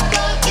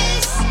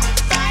 Focus,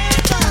 fire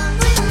gun.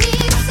 We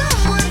need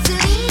someone to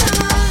lean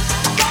on.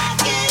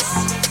 Focus,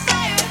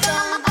 fire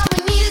gun. All we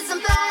need is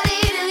somebody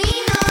to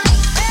lean on.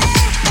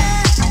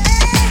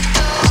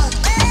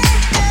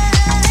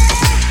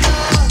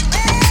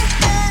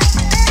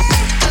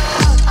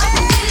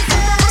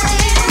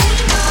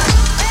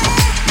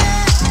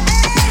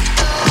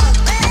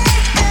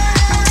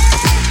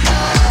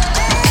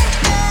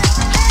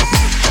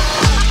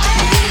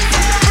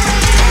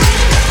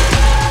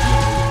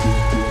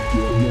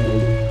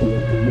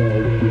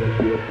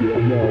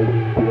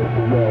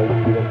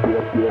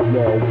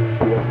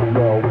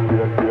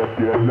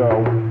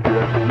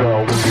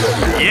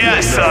 Yeah,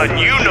 son,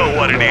 you know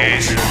what it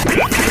is.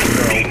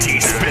 BT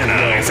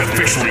Spinner is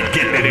officially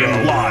getting it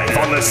in live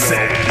on the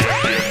set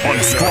on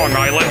Strong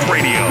Island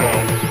Radio.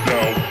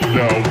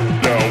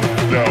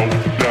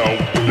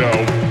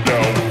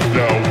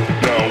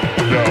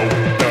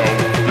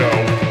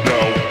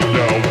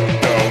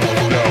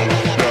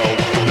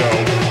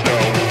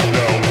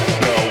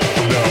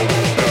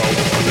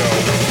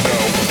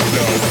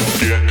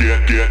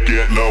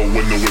 Get low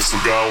when the whistle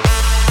go.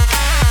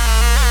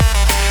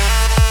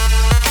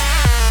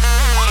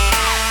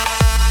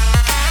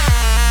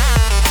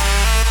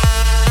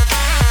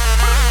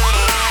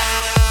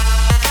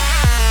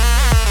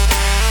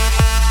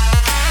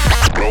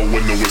 Roll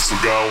when the whistle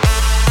go.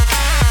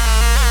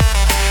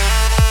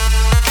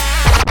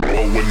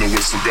 Roll when the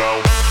whistle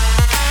go.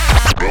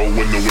 Roll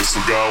when the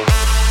whistle go.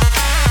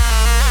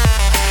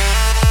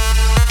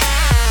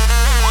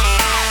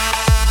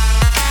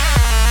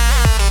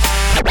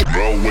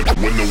 Roll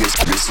when the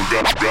whistle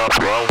go.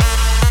 Roll.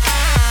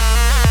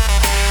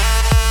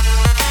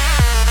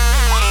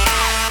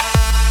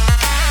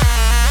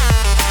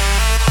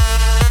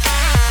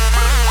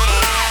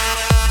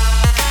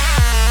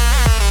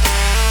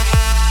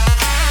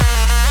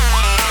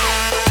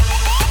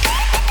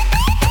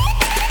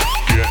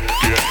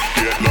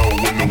 Get low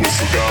when the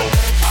whistle go.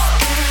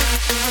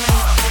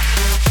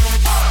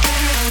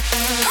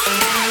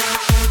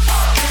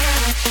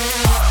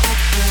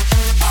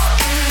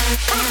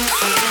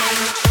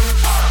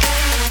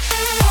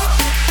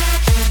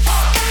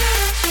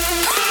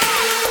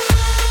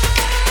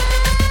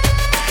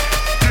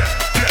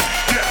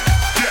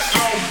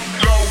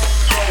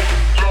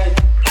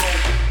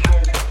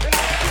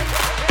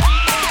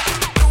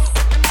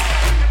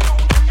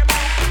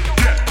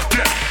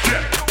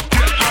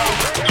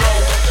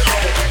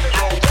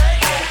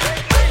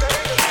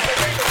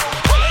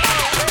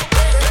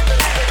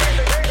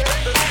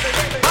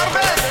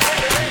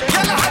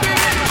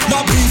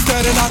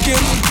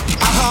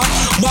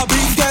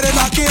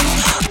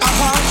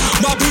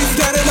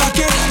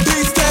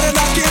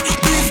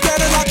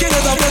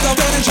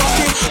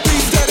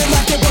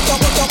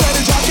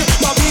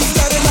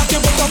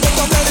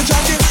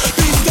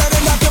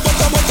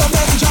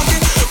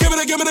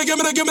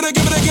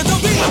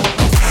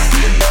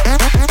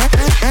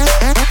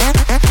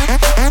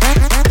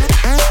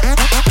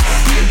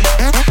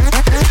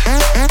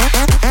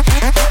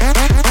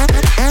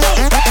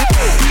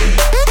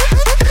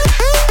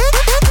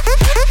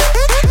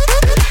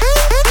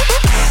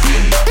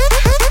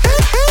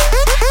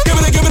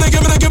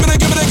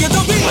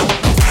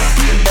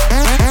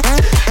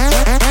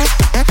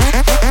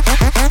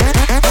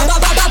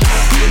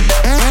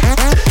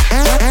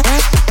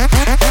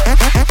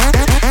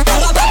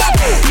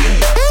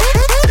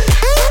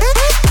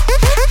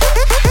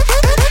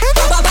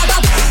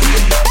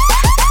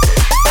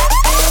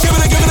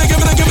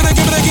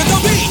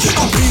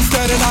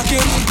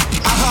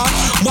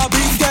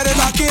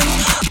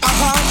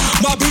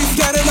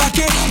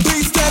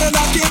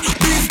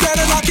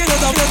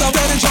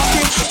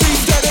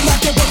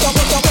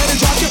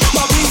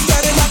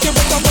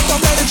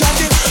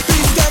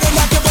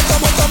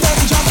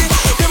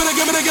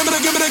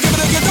 Give it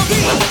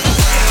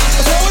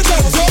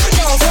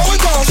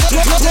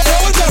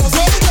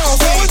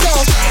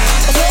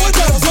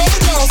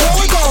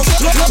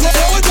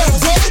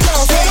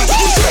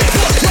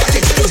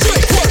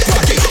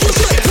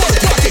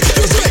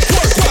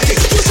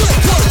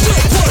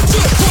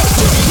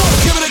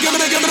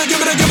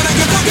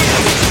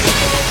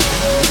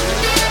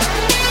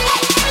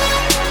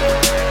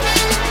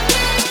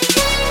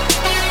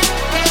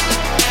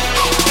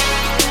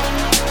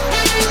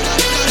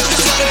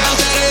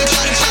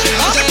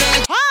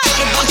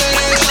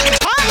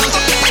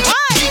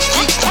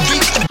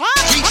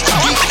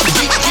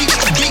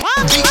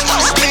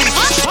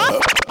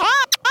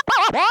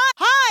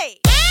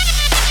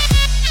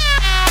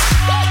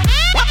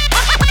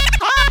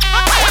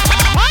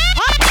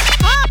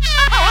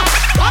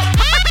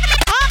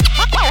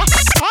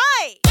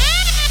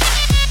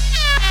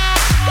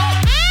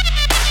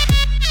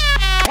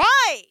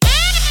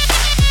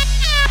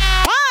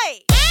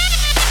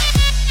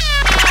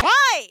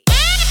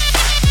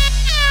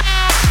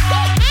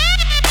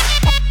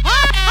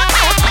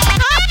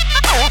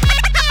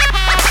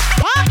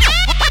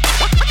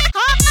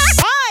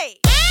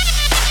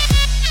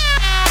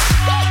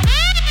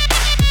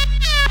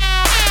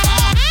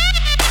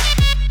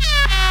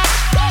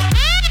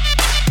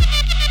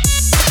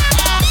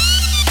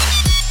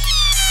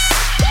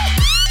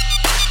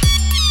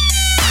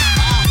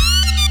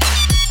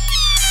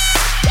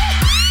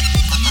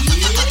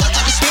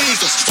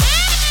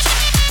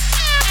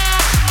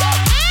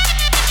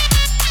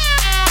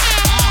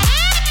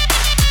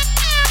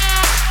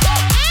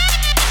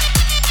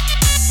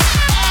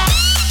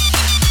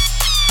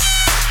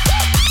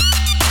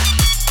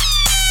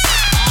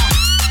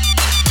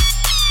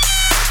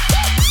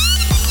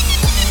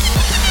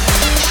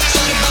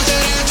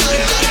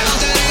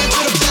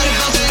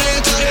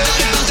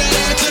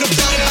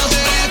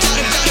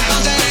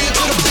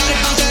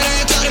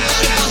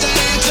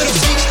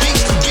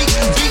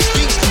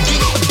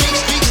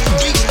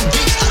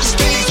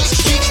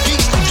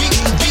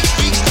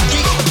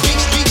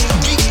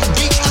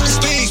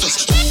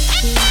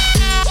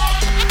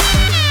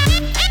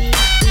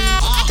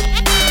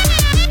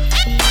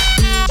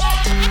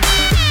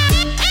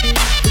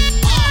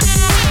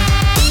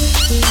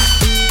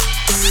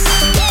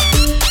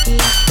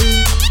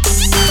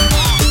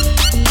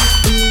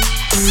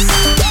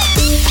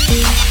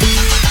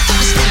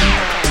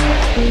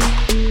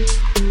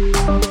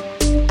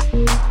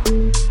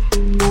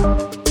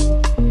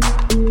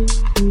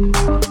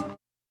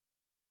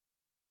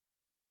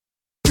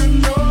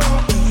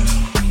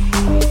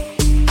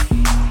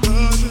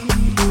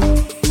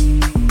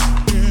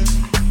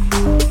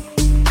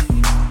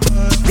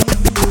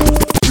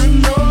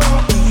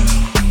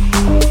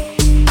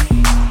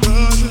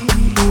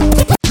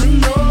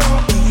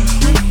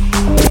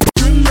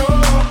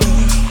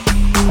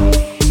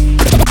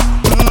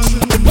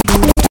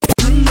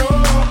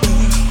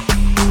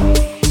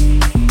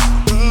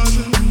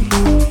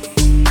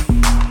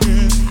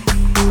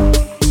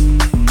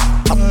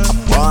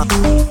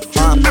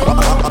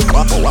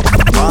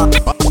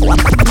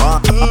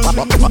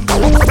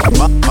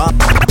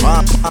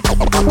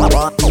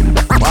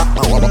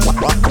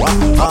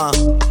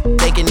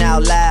Thinking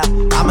out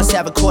loud, I must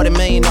have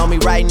 $250,000 on me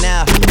right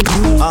now.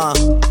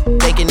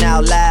 Thinking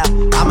out loud,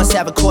 I must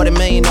have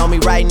 $250,000 on me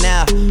right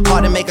now.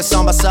 Hard to make a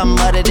song about something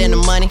other than the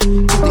money.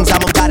 Two things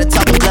I'm about to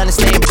talk, blunt and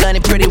staying blunt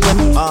and pretty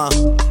women.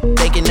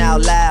 Thinking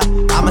out loud,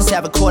 I must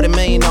have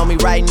 $250,000 on me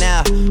right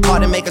now.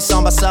 Hard to make a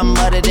song about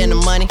something other than the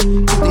money.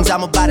 Two things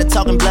I'm about to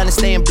talk, blunt and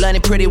staying blunt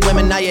and pretty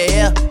women. Are you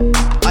here?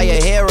 Are you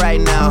here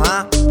right now,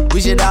 huh? We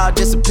should all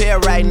disappear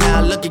right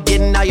now. Look, you're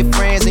getting all your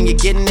friends and you're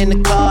getting in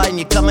the car and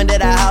you're coming to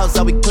the house.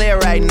 Are we clear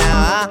right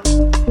now, huh?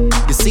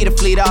 You see the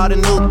fleet, all the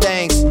new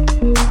things.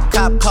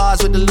 Cop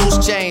cars with the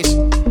loose change.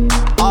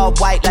 All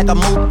white like a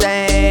mood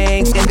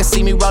things. They can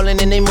see me rolling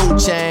and they mood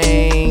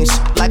change.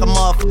 Like a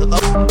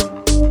motherfucker.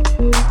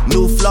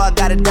 New floor, I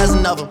got a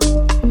dozen of them.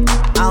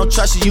 I don't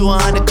trust you, you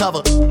are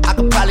undercover. I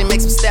could probably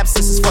make some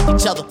stepsisters fuck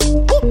each other.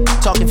 Woo!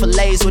 Talking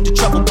fillets with the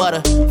truffle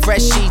butter.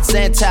 Fresh sheets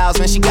and towels,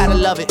 man, she gotta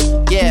love it.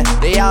 Yeah,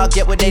 they all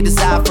get what they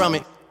desire from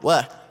it.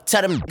 What?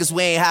 Tell them niggas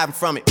we ain't hiding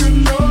from it.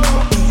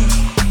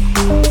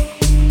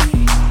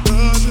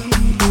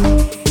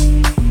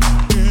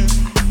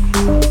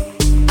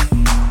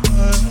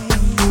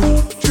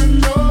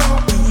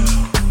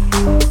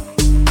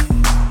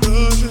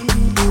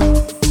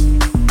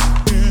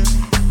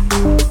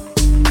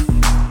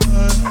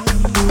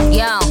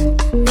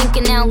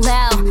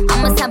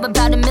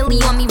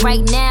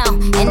 Right now,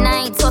 and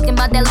I ain't talking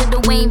about that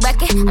Lil Wayne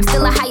record. I'm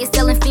still a highest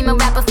selling female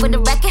rapper for the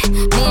record.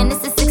 Man,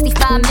 this is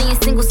 65 million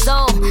single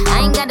soul.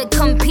 I ain't gotta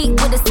compete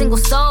with a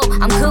single soul.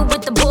 I'm good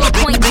with the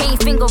ballpoint pen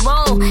finger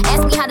roll.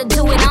 Ask me how to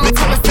do it, I don't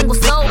tell a single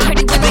soul.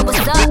 Pretty women,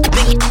 what's up?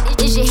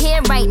 Is your hair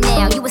right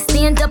now? You a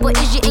stand up or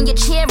is you in your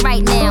chair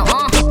right now?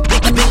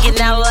 Thinking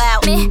out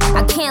loud, man.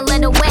 I can't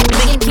let her wet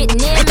me and get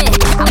near me.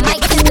 I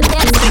might kiss the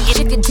back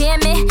if you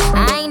damn it.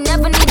 I ain't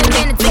never need a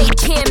man to take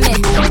care of me.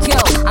 Yo,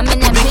 I'm in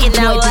that big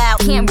boy.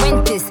 Can't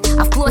rent this.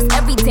 I floss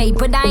every day,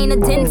 but I ain't a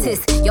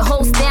dentist. Your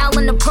whole style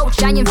and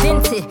approach I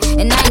invented,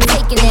 and I ain't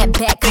taking that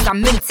back 'cause I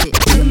meant it.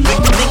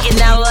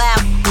 Thinking out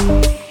loud.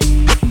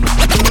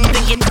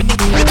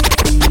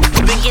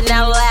 Thinking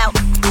out loud.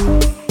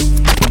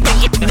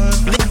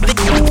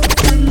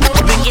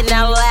 Thinking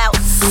out loud.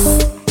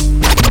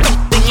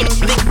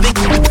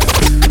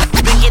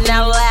 Thinking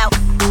out loud.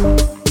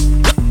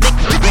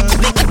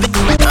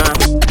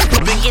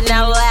 Thinking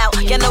out loud.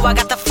 You know I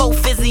got the full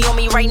fizzy on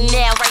me right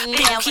now.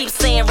 Keep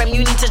saying, Rem,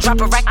 you need to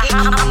drop a record.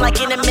 I'm like,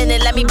 in a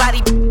minute, let me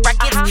body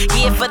records.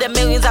 Yeah, for the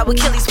millions, I would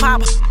kill these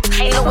pop.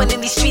 Ain't no one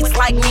in these streets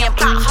like me and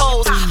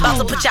potholes. About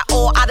to put y'all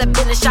all out of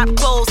business, shop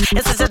clothes.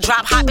 And since I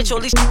drop hot, bitch, all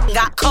these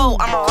got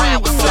cold. I'm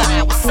around, what's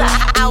up? What's up?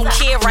 I don't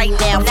care right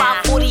now.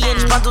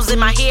 540-inch bundles in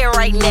my hair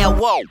right now.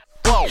 Whoa.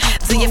 Whoa,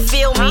 do you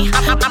feel me?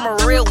 I'm a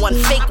real one,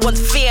 fake ones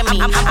fear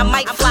me. I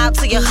might fly out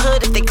to your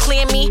hood if they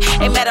clear me.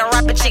 Ain't met a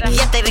rapper chick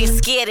yet that ain't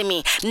scared of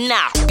me.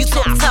 Nah, you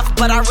talk tough,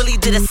 but I really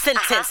did a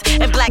sentence.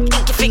 And black ink,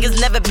 your fingers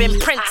never been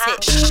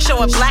printed.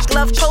 Showing black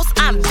love posts,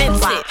 I'm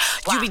vintage.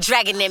 You be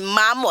dragging in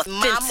mom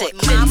authentic.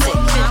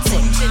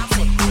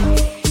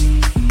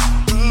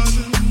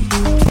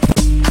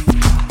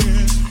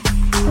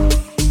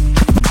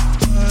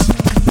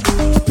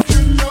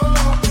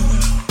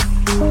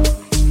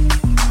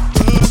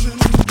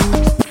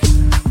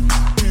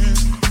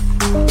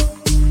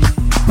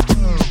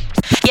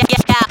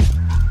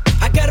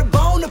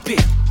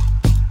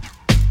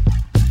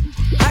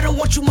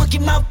 You monkey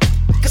mouth,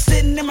 cause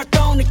sitting in my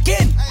throne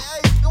again.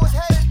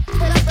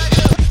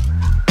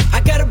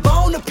 I got a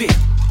bone to pick.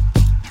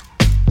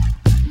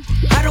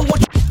 I don't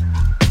want you.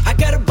 I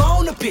got a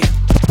bone to pick.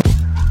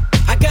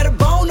 I got a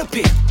bone to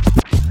pick.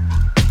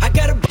 I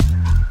got a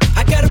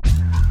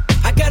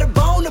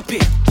bone to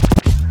pick.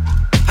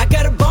 I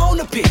got a bone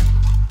to pick.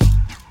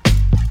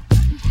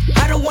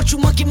 I don't want you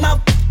monkey mouth,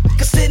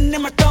 cause sitting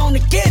in my throne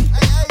again.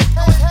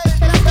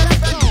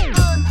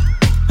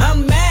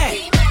 I'm mad,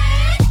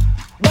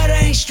 but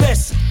I ain't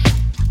stressing.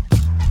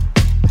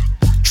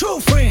 True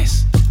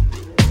friends.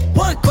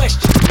 One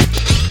question.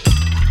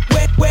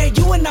 Where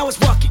you and I was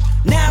walking.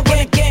 Now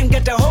I game,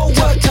 got the whole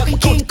world talking.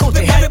 King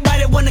Kunta.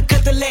 Everybody wanna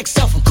cut the legs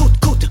off him.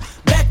 Kunta.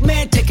 Black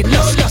man taking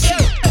no loss.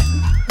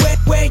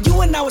 Where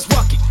you and I was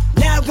walking.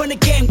 Now I run the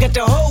game, got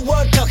the whole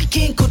world talking.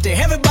 King Kunta.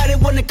 Everybody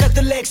wanna cut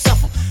the legs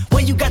off him.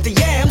 When you got the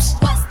yams.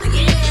 What's the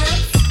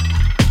yams?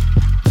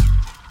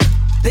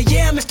 The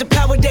yam is the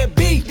power that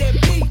be.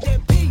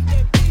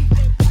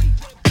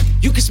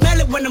 You can smell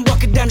it when I'm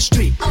walking down the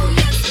street. Oh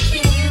yes we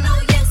can,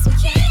 oh yes we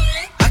can.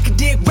 I can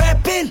dig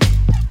rapping,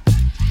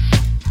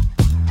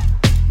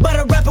 but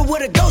a rapper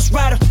with a ghost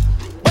rider.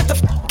 What the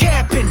f***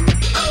 happened?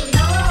 Oh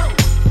no!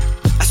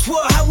 I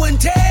swore I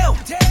wouldn't tell.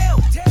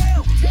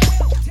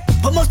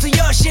 But most of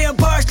y'all share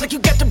bars like you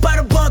got to buy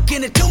the bunk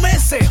in a two-man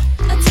sale.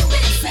 A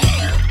two-man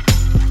sale.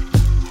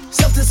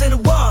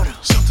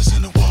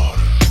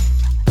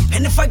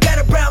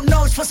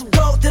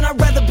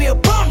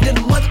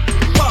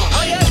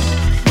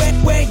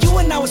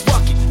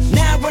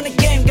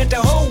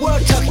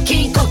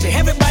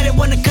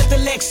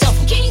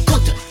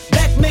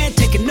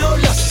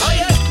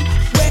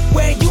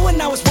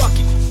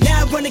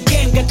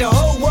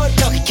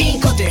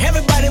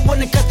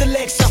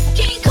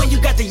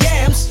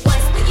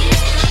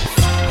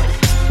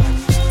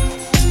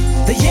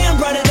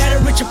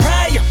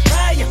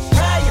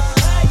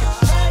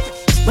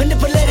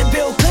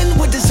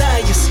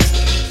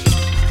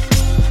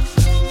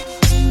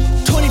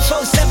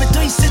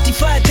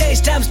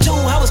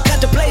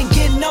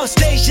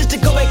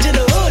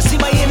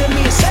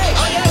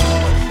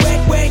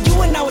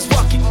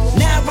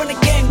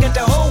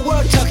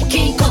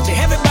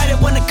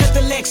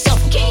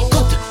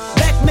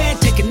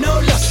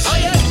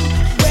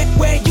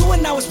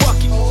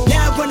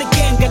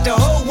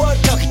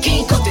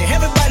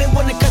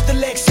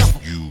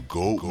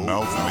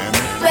 mouth man.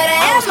 Better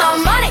have my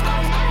money.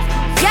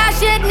 Y'all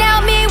should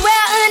know me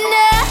well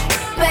enough.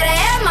 Better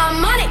have my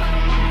money.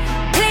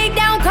 Please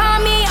don't call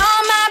me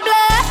on my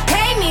blood.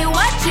 Pay me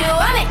what you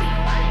want it.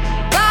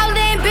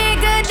 Ballin'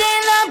 bigger than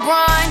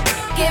LeBron.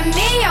 Give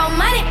me your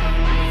money.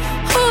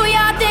 Who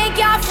y'all think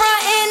y'all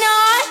frontin'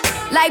 on?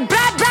 Like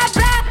blah blah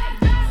blah.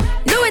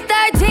 Louis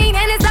 13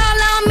 and it's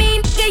all on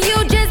me. Nigga, you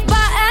just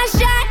bought a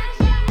shot.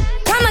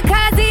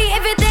 Kamikaze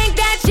if you think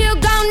that you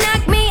gon'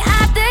 knock me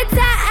off the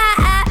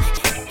top.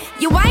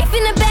 Your wife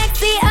in the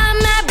backseat of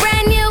my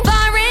brand new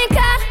foreign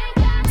car.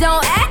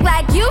 Don't act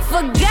like you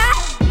forgot.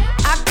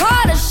 I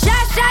called a shot.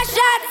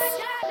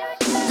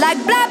 Like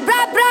blah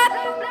blah blah.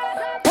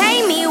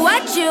 Pay me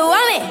what you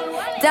want it.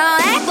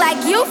 Don't act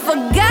like you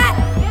forgot.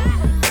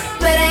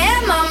 Better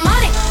have my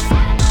money.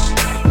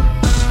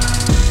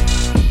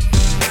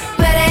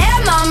 Better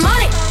have my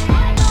money.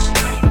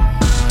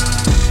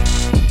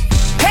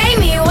 Pay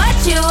me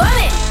what you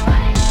want it.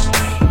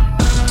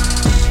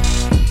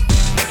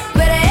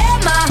 Better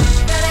have my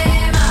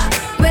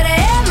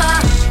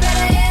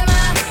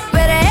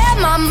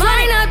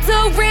money. Up to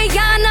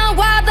Rihanna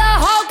while the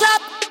whole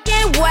club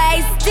get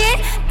wasted.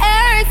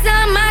 Every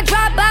time I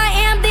drop, I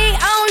am the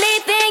only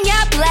thing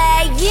y'all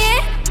playing.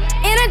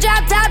 In a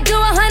drop top, do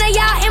 100,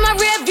 y'all in my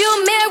rearview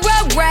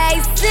mirror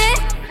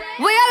racing.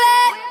 Where y'all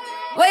at?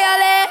 Where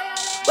y'all at?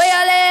 Where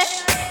y'all at?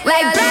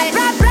 Like blah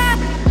blah blah.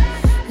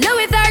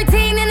 Louis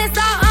 13 and it's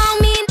all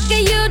on me.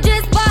 Nigga, you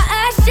just bought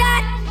a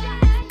shot.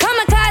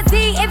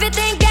 Kamikaze if you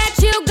think that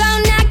you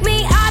gon' knock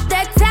me off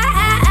the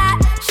top.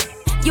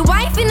 Your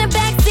wife in the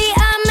backseat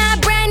of my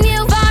brand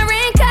new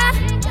foreign car.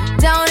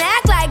 Don't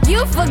act like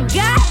you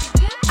forgot.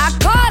 I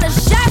called a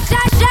shot.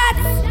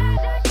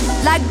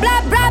 Like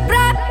blah blah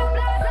blah.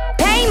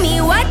 Pay me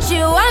what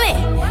you want it.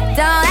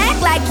 Don't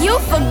act like you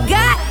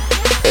forgot.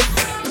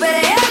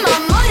 Better have my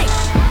money.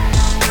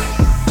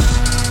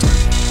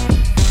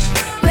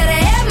 Better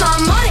have my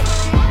money.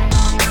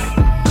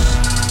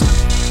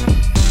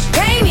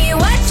 Pay me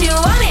what you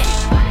want it.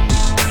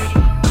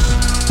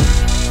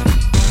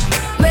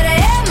 Better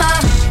have my.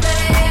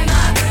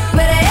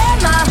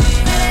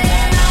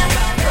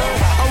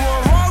 I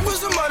wanna rock with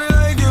somebody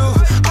like you.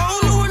 I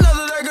don't know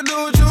another that can do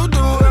what you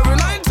do. Every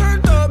night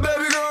turned up,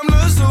 baby girl, I'm the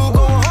zoo.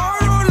 Going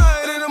hard all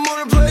night in the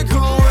morning, play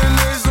cool and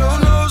they so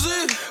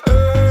nosy.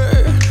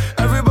 Hey,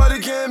 everybody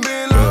can be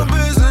in love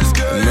business,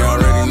 girl. You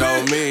already know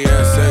me,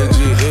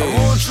 S-A-G-E. I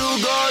want you,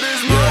 God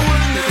is my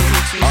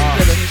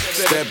witness.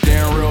 Stepped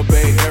in real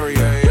Bay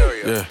Area.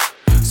 Yeah.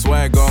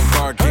 Swag on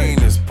car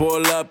keenness.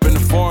 Pull up in the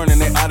foreign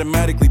and they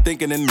automatically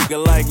thinking a nigga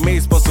like me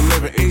supposed to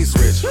live in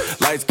Eastridge.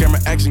 Lights, camera,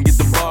 action, get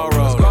the ball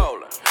rolling.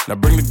 Now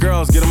bring the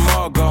girls, get them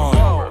all going.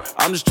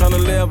 I'm just tryna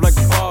live like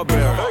a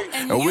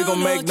pallbearer. And we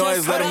gon' make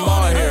noise, let them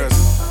all hear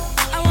us.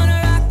 I wanna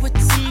rock with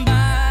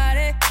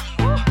somebody.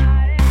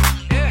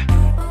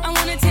 I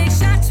wanna take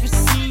shots with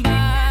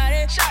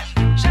somebody.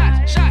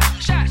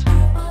 Shots.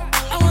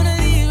 I wanna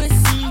leave with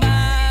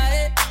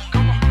somebody.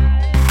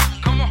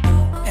 Come on.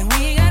 And we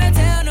ain't gotta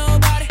tell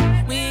nobody.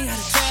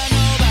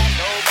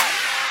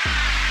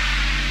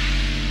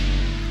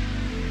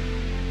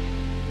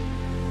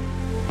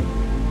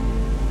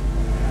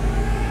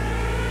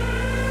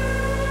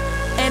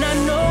 And I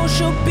know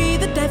she'll be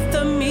the death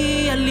of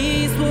me. At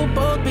least we'll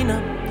both be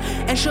numb.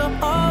 And she'll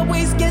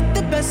always get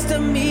the best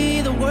of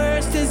me. The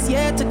worst is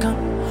yet to come.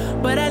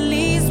 But at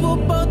least we'll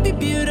both be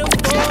beautiful.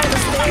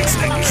 It's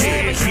the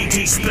Kid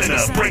PT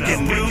Spinner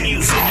breaking new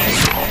music.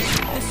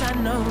 Yes, I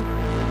know.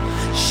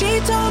 She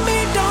told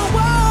me don't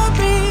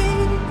worry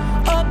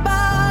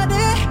about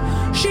it.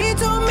 She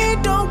told me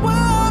don't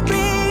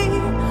worry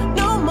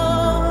no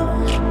more.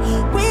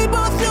 We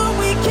both know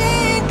we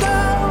can't go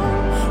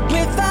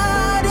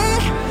without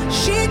it.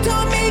 She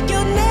told me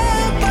you'll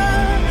never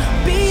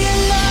be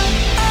alone.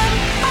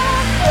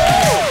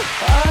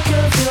 I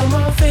can feel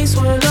my face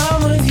when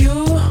I'm with you.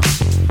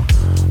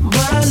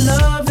 But I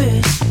love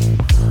it.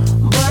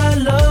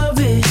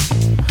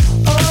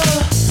 Oh,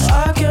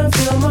 I can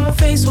feel my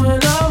face when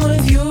I'm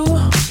with you.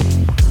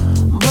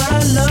 But I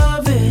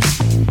love it.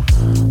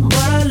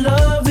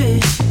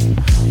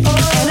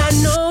 Oh, and I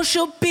know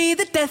she'll be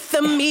the death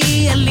of me.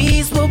 At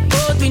least we'll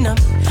both be numb.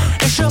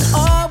 And she'll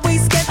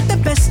always get the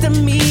best of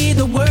me.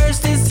 The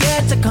worst is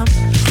yet to come.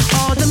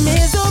 All the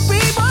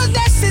misery was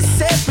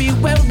necessary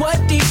when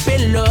we're deep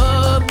in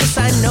love. Yes,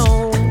 I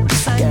know.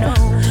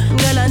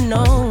 Girl, I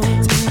know.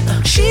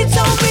 She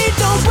told me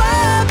don't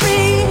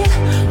worry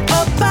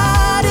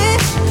about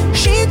it.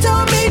 She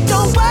told me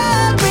don't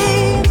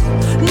worry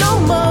no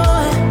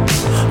more.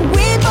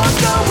 We both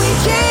know we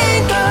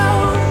can't go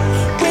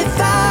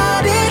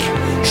without it.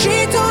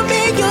 She told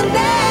me you'll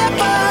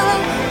never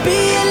be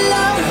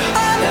alone.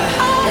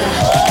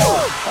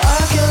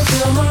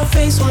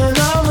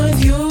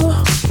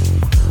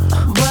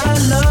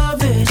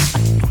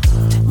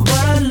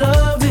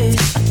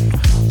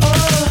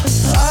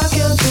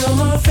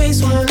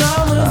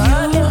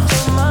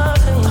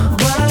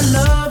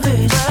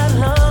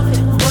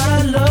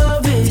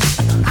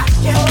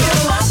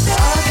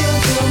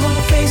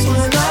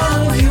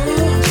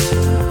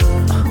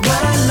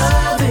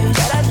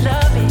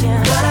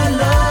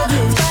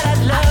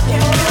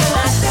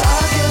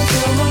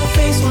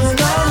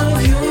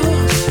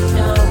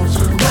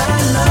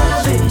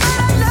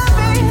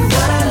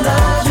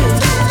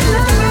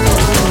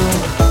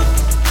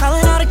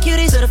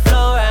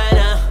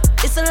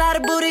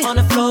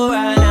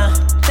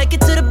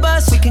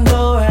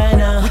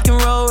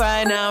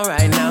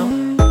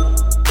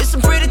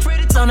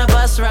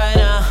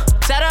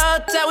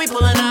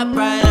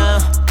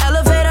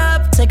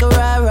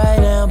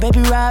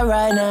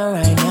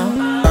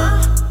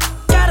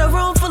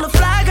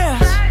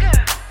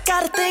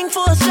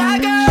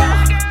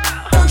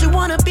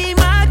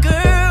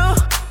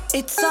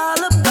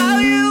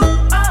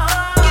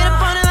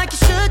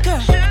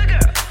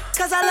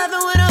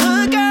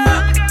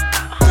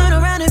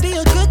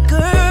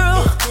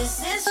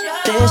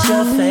 This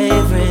your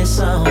favorite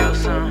song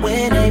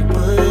when they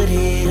put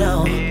it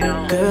on.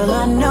 Girl,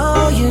 I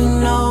know you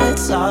know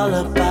it's all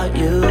about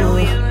you.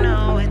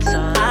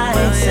 I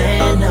ain't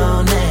saying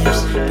no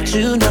names, but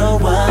you know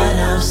what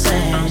I'm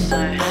saying.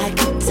 I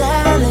can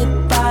tell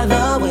it by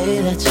the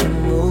way that you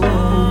move.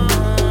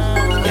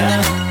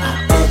 Yeah,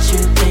 I bet you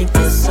think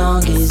this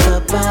song is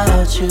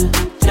about you,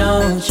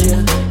 don't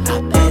you? I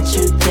bet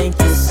you think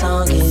this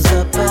song is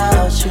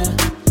about you.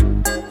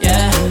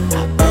 Yeah,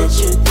 I bet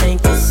you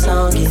think this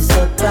song is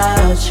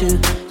about you,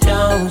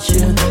 don't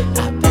you?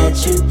 I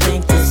bet you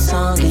think this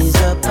song is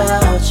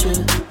about you.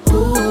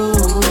 Ooh.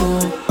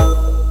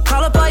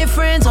 Call up all your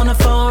friends on the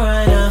phone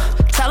right now.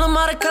 Tell them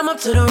all to come up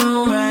to the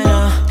room right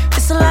now.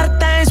 It's a lot of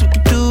things we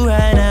can do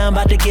right now.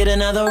 About to get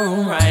another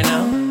room right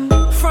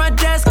now. Front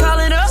desk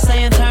calling up,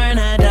 saying turn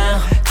that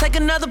down. Take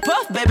another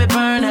puff, baby,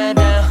 burn that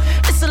down.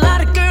 It's a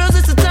lot of girls,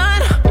 it's a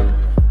ton.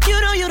 You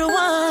know you the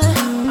one.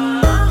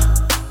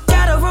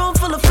 Got a room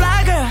full of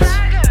fly girls.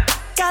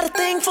 Got a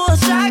thing for a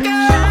shy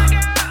girl.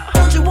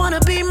 Don't you wanna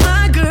be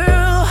my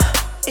girl?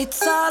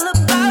 It's all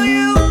about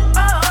you.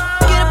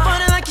 Get up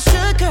on it like you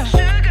should, girl.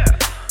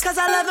 Cause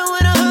I love it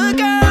when a hood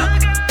girl.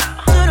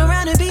 Turn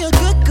around and be a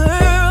good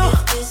girl.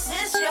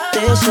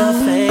 This your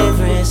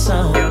favorite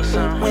song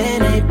when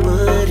they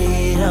put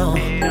it on.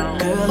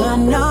 Girl, I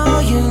know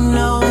you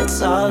know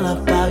it's all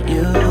about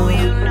you.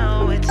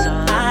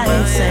 I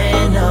ain't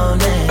saying no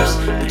names,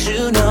 but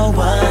you know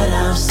what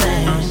I'm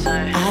saying.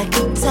 I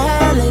can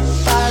tell it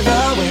by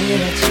the way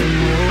that you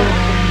move.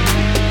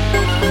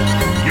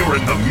 You're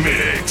in the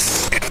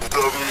mix.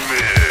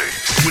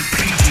 With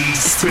PG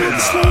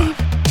Spinner.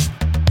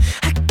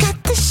 I got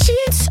the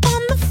sheets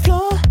on the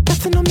floor,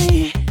 nothing on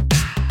me.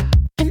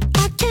 And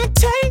I can't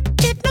take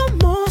it no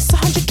more, it's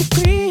 100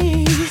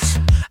 degrees.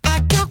 I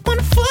got 1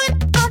 foot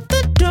out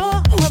the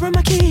door, where are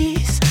my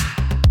keys?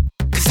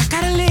 Cause I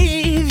gotta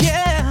leave,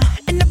 yeah,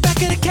 in the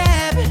back of the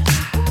cab.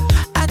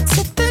 I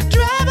took the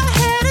drive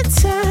ahead of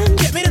time,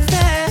 get me the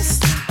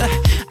fast.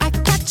 I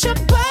got your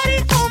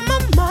body on my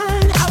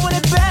mind, I want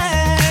it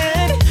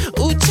bad.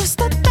 Ooh, just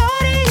the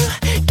thought of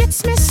you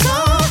gets me so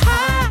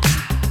high,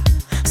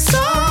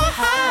 so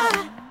high.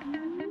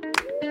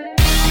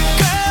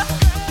 Girl,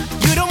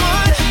 you the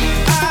one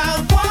I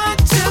want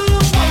to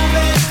hold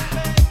it.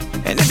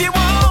 And if you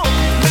want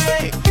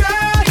me,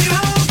 girl, you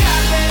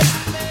got me.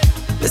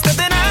 There's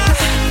nothing I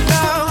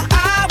know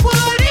I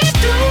wouldn't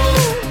do,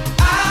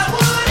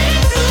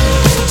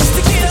 just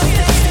to get up.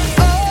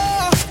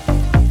 Oh,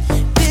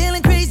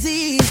 feeling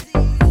crazy.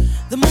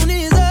 The moon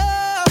is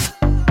up,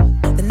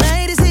 the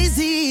night is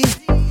hazy.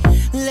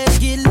 Let's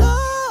get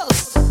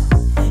lost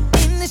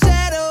in the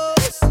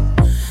shadows,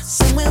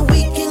 somewhere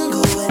we can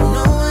go and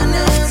no one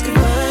else can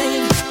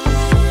find.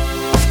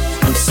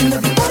 Loosen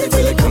up your body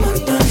till it come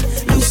undone.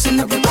 Loosen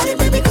up your body,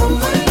 baby, come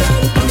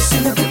undone.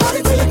 Loosen up your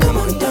body till it come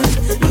undone.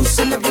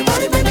 Loosen up your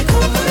body, baby,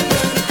 come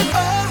undone.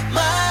 Oh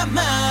my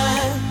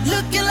mind,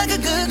 looking like a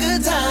good,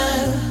 good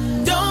time.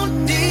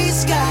 Don't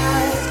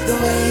disguise the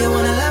way you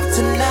wanna love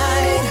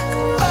tonight.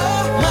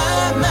 Oh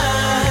my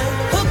mind,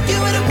 hook you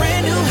with a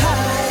brand new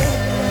high.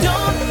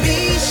 Don't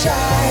be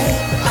shy,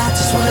 I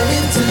just wanna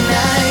live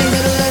tonight.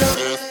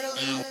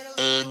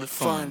 A little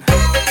fun.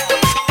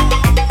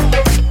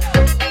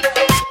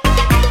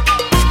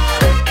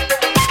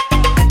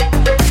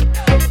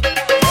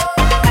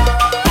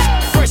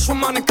 Fresh from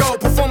Monaco,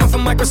 performing for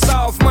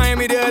Microsoft,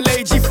 Miami to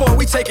LA, G4,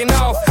 we taking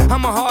off.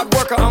 I'm a hard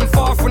worker, I'm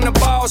far from the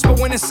boss, but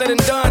when it's said and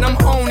done, I'm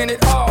owning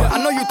it all. I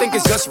know you think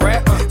it's just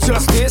rap,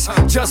 just this,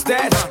 just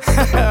that.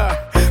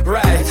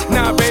 Right,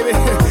 nah baby,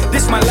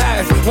 this my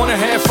life. Wanna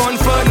have fun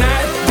for a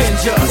night? Then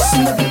just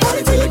loosen up your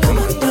body till it come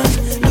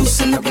undone.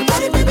 Loosen up your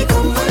body, baby,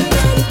 come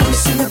undone.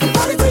 Loosen up your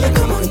body till it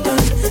come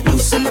undone.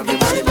 Loosen up your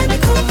body, baby,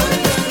 come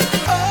undone.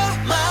 Oh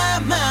my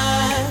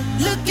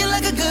mind, looking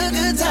like a good,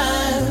 good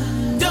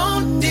time.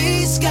 Don't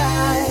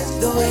disguise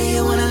the way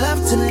you wanna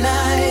love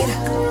tonight.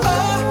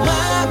 Oh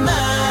my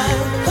mind,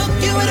 hook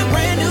you with a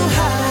brand new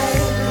high.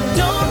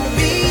 Don't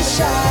be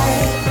shy,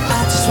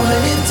 I just wanna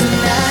live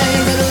tonight.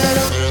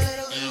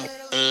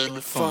 A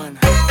little fun.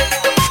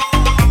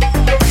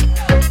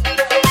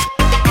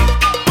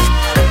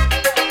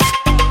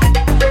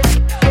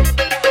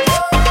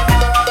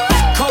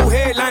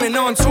 Co-headlining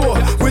on tour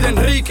with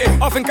Enrique.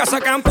 Off in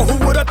Casacampo,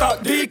 who would've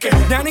thought Dike?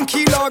 Down in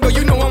Key Largo,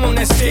 you know I'm on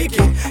that sticky.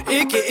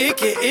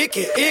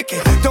 Icky.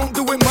 Don't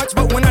do it much,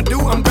 but when I do,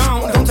 I'm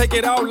gone. Don't take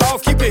it all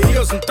off, keep your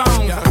heels and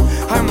thongs.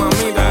 Hi,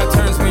 mommy, that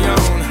turns me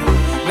on.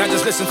 Now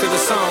just listen to the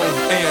song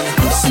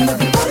and loosen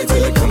up your body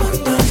till it come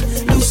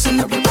undone. Loosen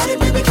up your body,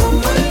 baby, come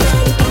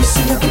undone.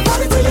 Loosen up your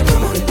body till it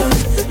come undone.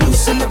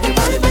 Loosen up your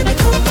body, baby,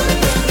 come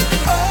undone.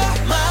 Oh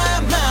my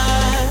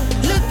mind,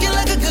 looking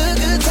like a good,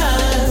 good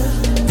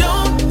time.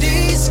 Don't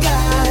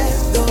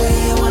disguise the way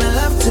you wanna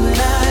love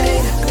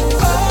tonight.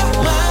 Oh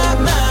my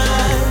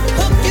mind,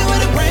 hook you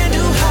with a brand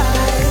new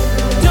high.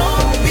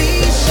 Don't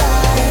be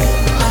shy,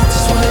 I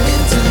just wanna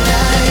live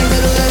tonight.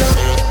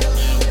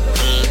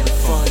 A little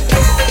fun.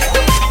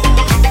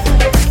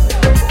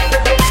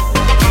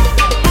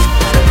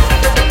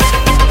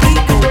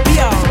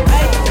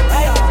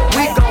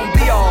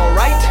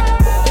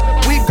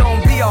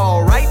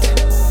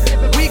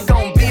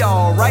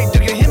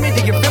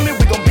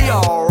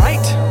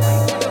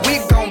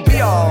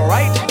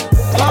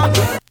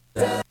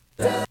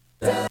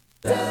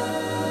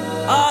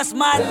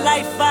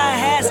 life I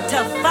has to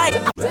fight.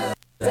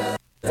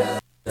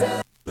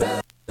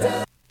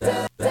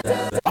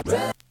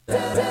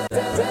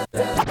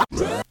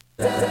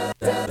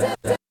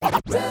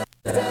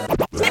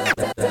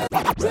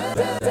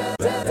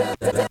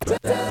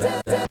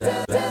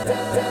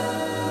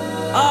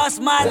 All's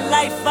my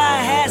life I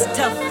has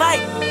to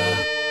fight.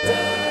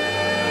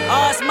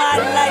 All's my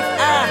life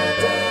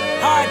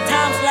hard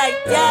times like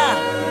yeah,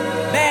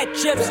 bad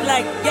trips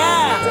like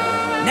yeah.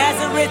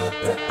 Nazareth,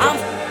 I'm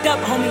f***ed up,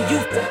 homie, you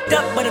f***ed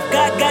up. But if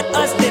God got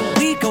us, then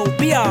we gon'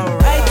 be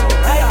alright.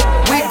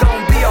 We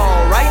gon' be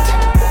alright.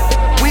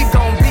 We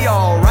gon' be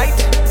alright.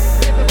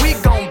 We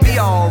gon' be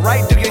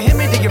alright. Do you hear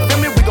me? Do you feel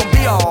me? We gon'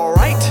 be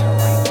alright.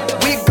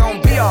 We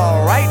gon' be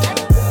alright.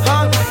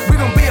 Huh? We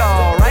gon' be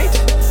alright.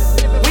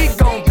 We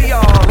gon' be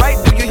alright.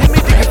 Do you hear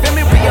me? Do you feel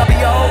me? We gon'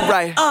 be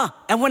alright.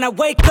 And when I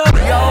wake up,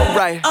 be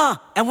alright.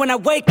 And when I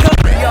wake up,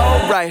 be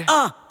alright.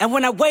 And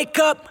when I wake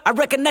up, I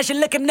recognize you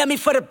looking at me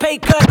for the pay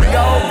cut. Be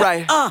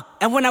alright.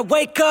 And when I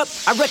wake up,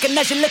 I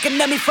recognize you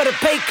looking at me for the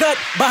pay cut.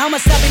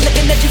 Bahamas, I be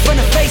looking at you from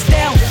the face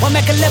down. One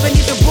Mac 11,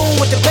 leave the room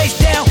with the bass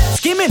down.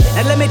 Scheming,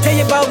 and let me tell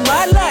you about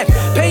my life.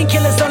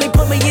 Painkillers only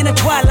put me in the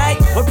twilight.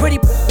 But pretty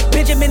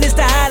Benjamin is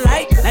the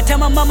highlight. Now tell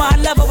my mama I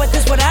love her, but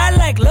this what I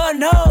like. Lord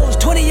knows,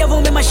 20 of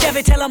them in my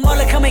Chevy. Tell them all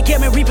to come and get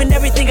me, reaping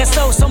everything I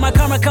sow. So my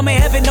karma come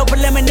in heaven, no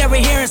preliminary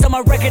hearings on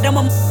my record. I'm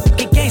a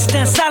gangster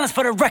in silence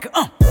for the record.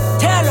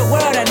 Tell the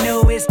world I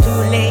know it's too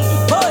late.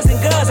 Boys and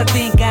girls, I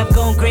think I've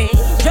gone crazy.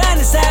 Trying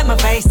to side my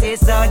face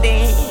this all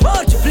day.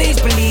 Won't you please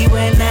believe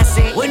when I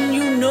say, when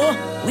you know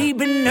we've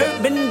been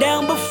hurt, been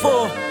down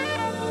before.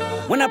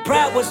 When our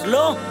pride was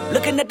low,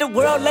 looking at the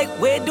world like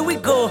where do we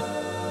go?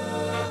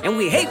 And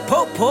we hate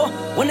po-po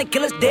when they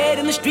kill us dead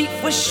in the street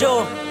for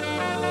sure.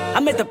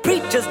 I'm at the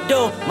preacher's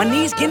door, my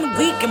knees getting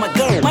weak and my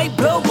gun might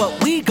blow,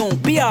 but we gon'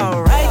 be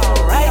alright.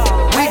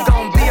 We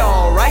gon' be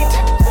alright.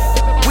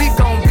 We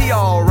gon' be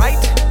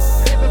alright.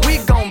 We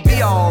gon'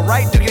 be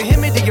alright. Do you hear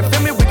me? Do you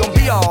feel me? We gon'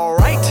 be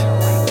alright.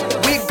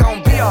 We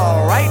gon' be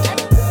alright.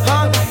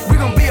 Huh? We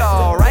gon' be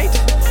alright.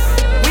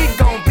 We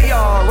gon' be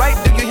alright.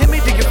 Do you hear me?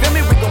 Do you feel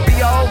me? We gon'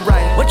 be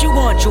alright. What you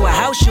want? You a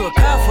house, you a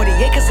car, 40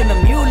 acres and a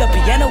mule, a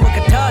piano, a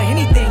guitar,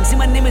 anything. See,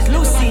 my name is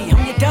Lucy,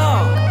 I'm your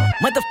dog.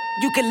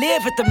 You can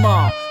live at the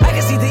mall. I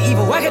can see the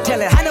evil, I can tell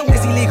it. I know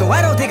it's illegal,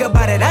 I don't think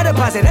about it. I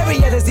deposit every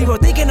other zero,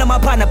 thinking of my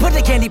partner. Put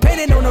the candy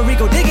painting on a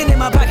Rico, digging in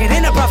my pocket.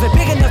 Ain't a profit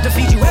big enough to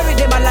feed you every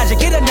day. My logic,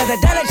 get another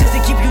dollar just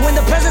to keep you in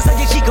the presence of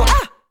your Chico.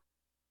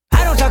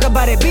 I don't talk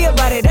about it, be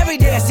about it. Every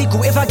day a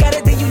sequel. If I got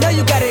it, then you know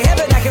you got it.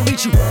 Heaven, I can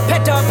reach you.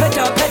 Pet dog, my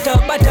dog,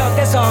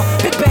 that's all.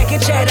 Big back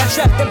and chat, I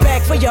trap the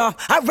bag for y'all.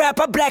 I rap,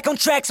 I black on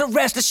tracks, so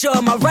rest assured.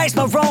 My rights,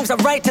 my wrongs, I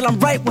right till I'm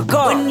right with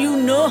God. When you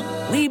know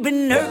we've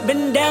been hurt,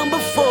 been down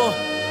before.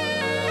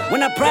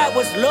 When our pride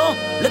was low,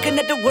 looking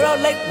at the world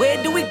like where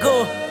do we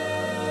go?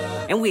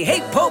 And we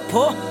hate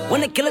po-po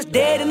when they kill us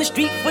dead in the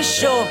street for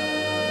sure.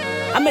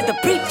 I'm at the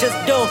preacher's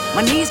door,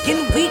 my knees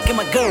getting weak and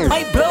my girl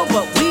might blow,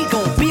 but we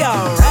gon' be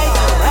alright.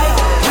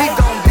 We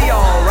gon' be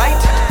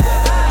alright.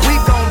 We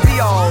gon' be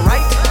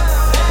alright.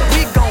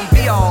 We gon'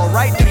 be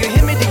alright. Do you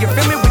hear me? Do you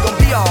feel me? We gon'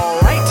 be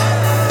alright.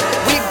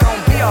 We gon'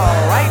 be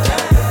alright.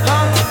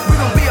 Huh? We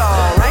gon' be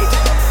alright.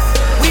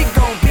 We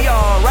gon' be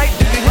alright.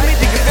 Do you hear me?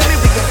 Do you feel me?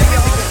 We gon' be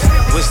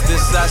alright. What's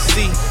this I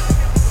see?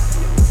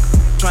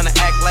 Tryna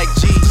act like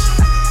G's.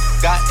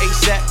 Got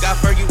ASAP, got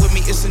Fergie with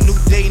me. It's a new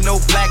day, no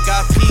black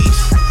eyed peas.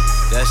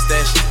 That's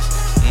that shit.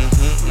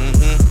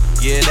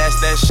 Yeah, that's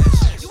that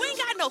shit. You ain't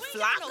got no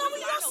flock over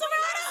your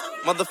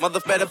Serato. Mother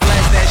better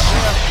blast that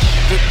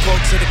shit. Good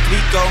coke to the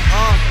Glico,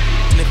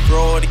 and they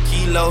throw all the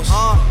kilos.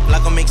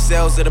 Like I make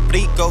sales of the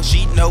Blico.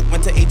 She note,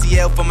 went to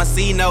ATL for my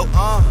C note.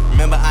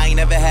 Remember, I ain't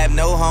never had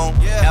no home.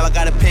 Now I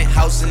got a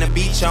penthouse in the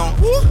beach home.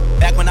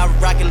 Back when I was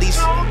rockin' lease,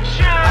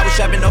 I was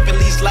shopping up at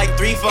least like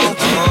 3 phones.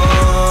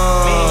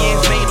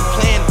 Millions made a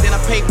plan, then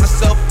I paid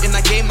myself, and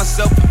I gave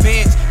myself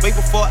advance. Way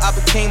before I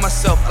became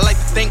myself. I like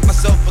to thank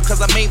myself because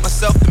I made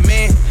myself the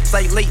man. It's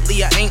like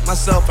lately I ain't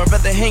myself. I'd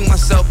rather hang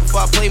myself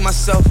before I play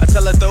myself. I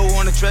tell her throw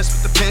on a dress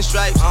with the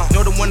pinstripes.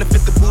 Know the one that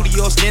fit the booty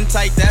or skin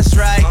tight, that's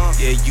right.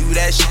 Yeah, you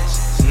that shit.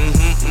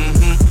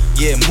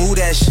 Yeah, move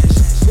that shit.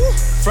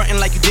 Frontin'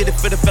 like you did it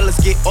for the fellas.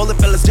 Get all the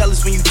fellas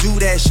jealous when you do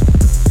that shit.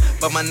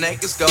 But my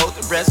neck is gold,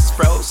 the rest is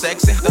froze.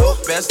 Sex and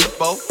dope, best of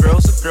both.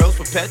 Girls are girls,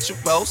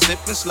 perpetual.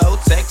 Sippin' slow,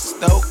 Texas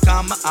dope,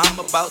 comma, I'm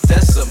about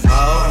decimo.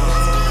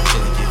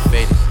 Chillin' get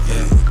faded,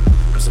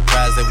 yeah. I'm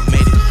surprised that we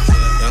made it.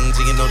 Young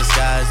G, you know the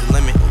sky's the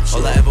limit.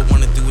 All I ever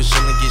wanna do is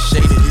chill and get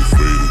shaded.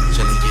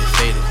 Chillin' get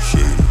faded.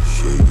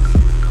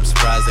 I'm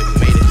surprised that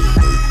we made it.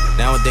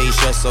 Nowadays,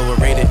 stress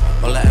overrated.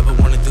 All I ever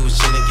wanna do is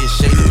chill and get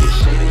shaded.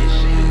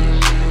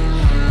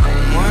 I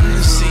wanna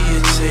see you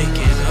take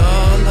it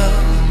all up.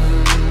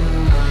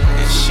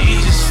 And she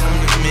just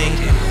wanna make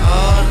it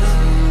harder.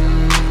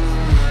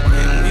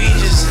 And we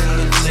just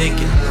end up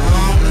taking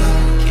longer.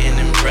 Can't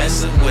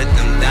impress her with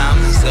them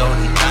diamonds, though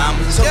them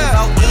diamonds. Talking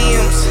about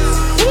M's.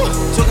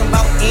 Talking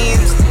about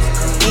M's.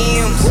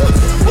 M's.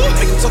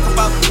 Make them talk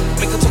about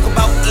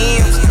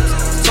M's.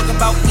 Talking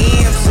about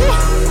M's.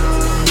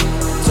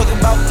 Talking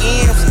about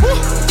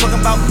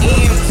about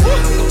M's.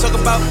 Gon' talk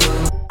about.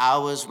 I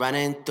was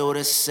running through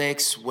the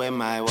 6 with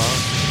my woes.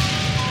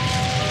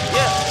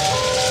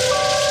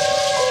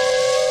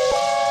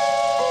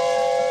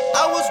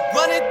 I was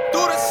running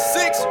through the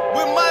 6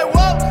 with my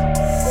woes.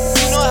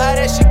 You know how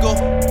that shit go.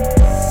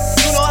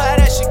 You know how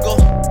that shit go.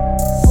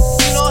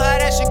 You know how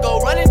that shit go.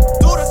 Running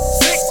through the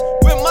 6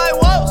 with my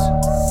woes.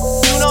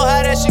 You know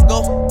how that shit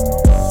go.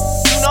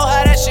 You know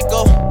how that shit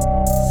go.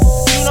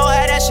 You know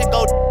how that shit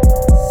go.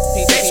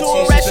 They too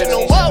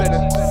irrational. Whoa.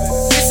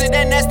 This is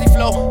that nasty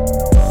flow.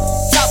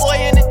 Top boy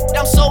in it.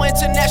 I'm so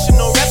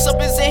international. Reps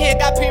up is in here.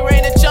 Got P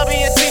Rain and Chubby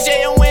and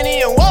TJ and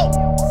Winnie and whoa.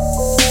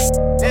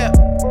 Yeah.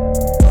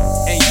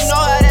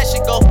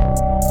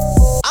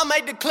 I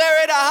might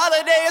declare it a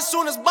holiday as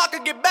soon as Baka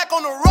get back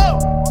on the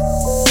road.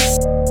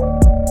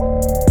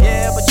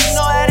 Yeah, but you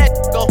know how that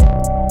go.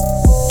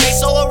 They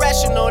so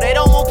irrational, they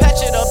don't want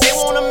patch it up, they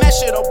wanna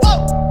mesh it up.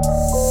 Whoa.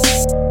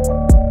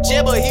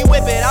 Jibber, he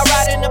whip it, I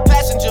ride in the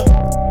passenger.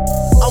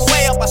 I'm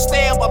way up, I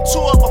stay up, I'm 2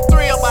 up, I'm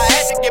 3 up, I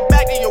had to get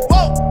back to you.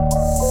 Whoa.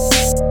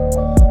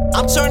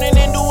 I'm turning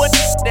into a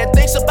that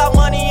thinks about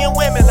money and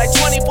women like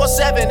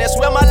 24/7. That's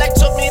where my life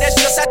took me, that's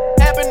just how it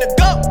happened to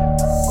go.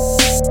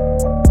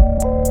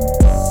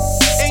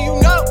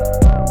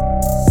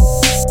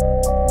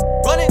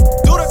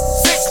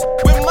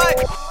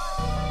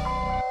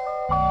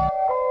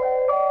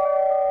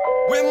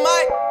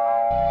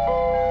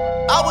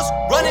 I was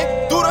running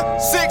through the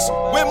 6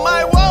 with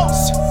my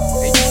woes.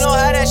 And you know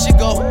how that shit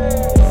go.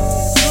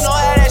 You know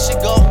how that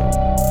shit go.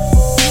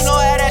 You know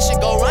how that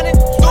shit go. Running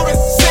through the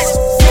 6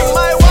 with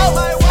my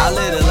woes. I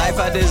live the life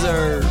I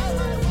deserve.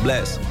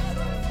 Bless.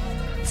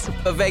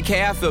 A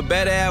vacay, I feel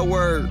better at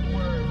work.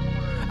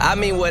 I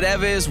mean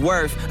whatever it's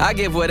worth, I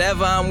give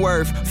whatever I'm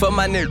worth. For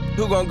my nigga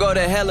who gon' go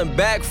to hell and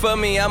back for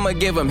me, I'ma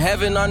give him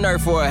heaven on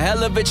earth for a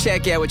hell of a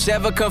check, yeah,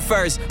 whichever come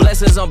first.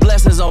 Blessings on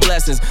blessings on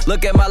blessings.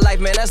 Look at my life,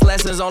 man, that's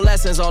lessons on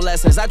lessons on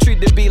lessons. I treat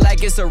the beat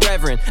like it's a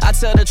reverend. I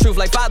tell the truth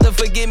like, Father,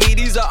 forgive me,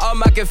 these are all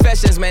my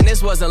confessions. Man,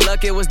 this wasn't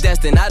luck, it was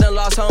destined. I done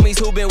lost homies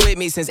who been with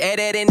me since Ed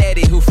and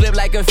Eddie, who flip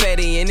like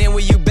confetti. And then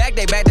when you back,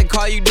 they back to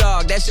call you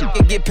dog. That shit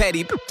can get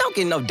petty. Don't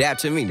get no dap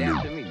to me,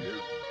 dude.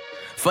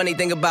 Funny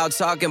thing about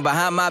talking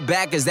behind my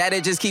back is that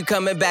it just keep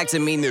coming back to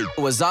me, nigga.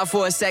 Was off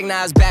for a sec,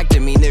 now it's back to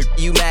me, nigga.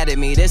 You mad at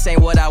me, this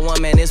ain't what I want,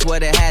 man, this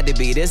what it had to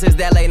be. This is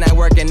that late night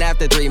working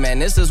after 3, man.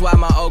 This is why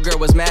my old girl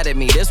was mad at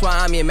me. This why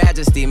I'm your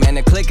majesty, man.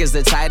 The click is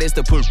the tightest,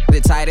 the push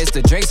the tightest,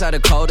 the drinks are the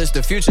coldest,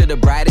 the future the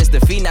brightest, the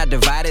feet not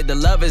divided, the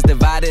love is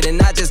divided,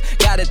 and I just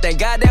gotta thank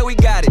God that we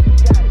got it.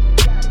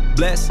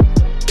 Bless.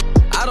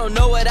 I don't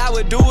know what I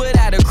would do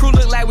without a crew.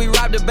 Look like we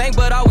robbed a bank,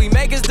 but all we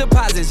make is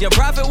deposits. Your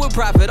profit with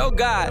profit, oh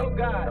God.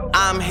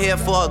 I'm here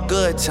for a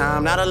good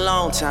time, not a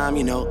long time,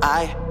 you know.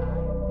 I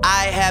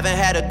haven't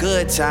had a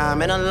good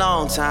time in a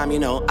long time, you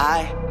know.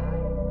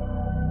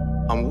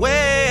 I'm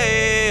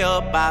way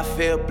up, I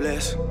feel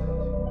blessed.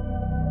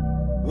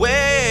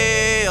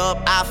 Way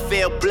up, I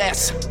feel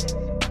blessed.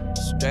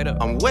 Straight up.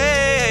 I'm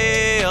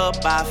way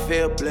up, I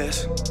feel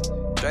blessed.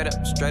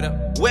 Straight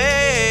up.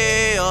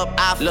 Way up,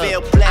 I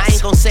feel blessed. I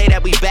ain't gon' say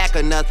that we back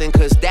or nothing,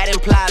 cause that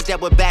implies that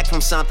we're back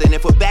from something.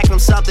 If we're back from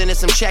something,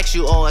 it's some checks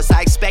you owe us.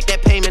 I expect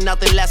that payment,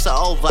 nothing less or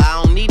over.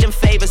 I don't need them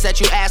favors that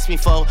you asked me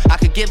for. I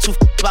could give 2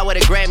 about where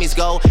the Grammys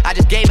go. I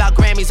just gave out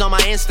Grammys on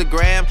my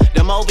Instagram.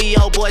 Them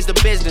OVO boys, the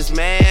business,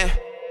 man.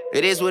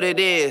 It is what it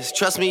is.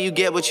 Trust me, you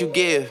get what you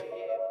give.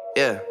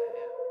 Yeah.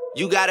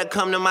 You gotta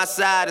come to my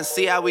side and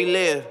see how we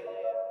live.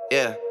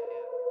 Yeah.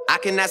 I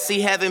cannot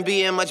see heaven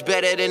being much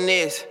better than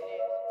this.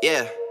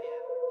 Yeah,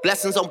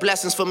 blessings on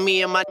blessings for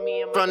me and my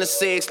from the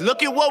 6.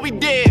 Look at what we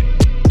did.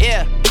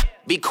 Yeah,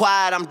 be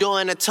quiet, I'm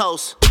doing a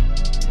toast.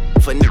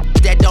 For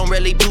that don't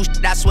really do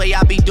shit, that's where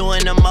I be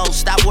doing the most.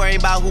 Stop worrying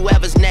about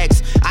whoever's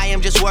next. I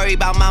am just worried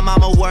about my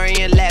mama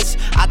worrying less.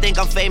 I think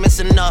I'm famous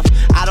enough,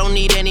 I don't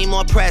need any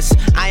more press.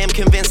 I am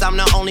convinced I'm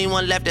the only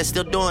one left that's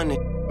still doing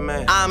it.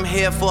 Man. I'm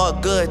here for a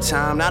good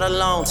time, not a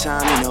long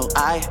time, you know.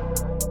 I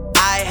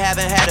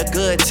haven't had a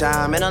good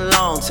time in a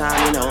long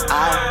time, you know.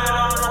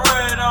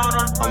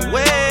 I'm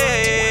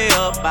way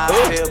up, I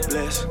feel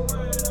blessed.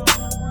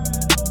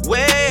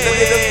 Way up,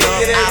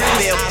 I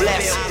feel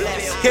blessed.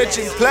 Catch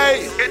and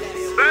play,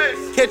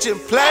 catch and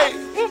play.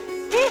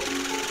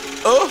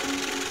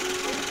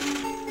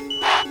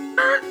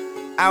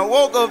 I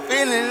woke up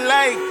feeling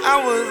like I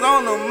was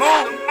on the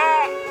moon.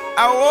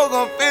 I woke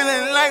up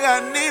feeling like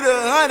I need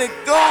 100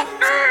 gold.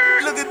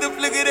 Look at the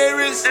flick of that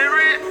wrist.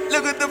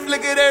 Look at the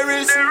flick of that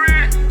wrist.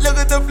 Look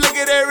at the flick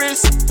of that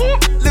wrist.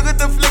 Look at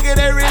the flick of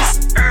that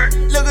wrist.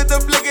 Look at the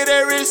flick of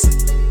that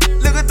wrist.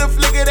 Look at the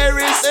flick of that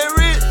wrist.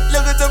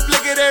 Look at the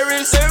flick of that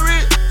wrist.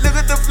 Look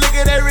at the flick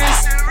of that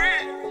wrist.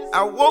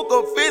 I woke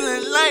up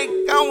feeling like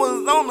I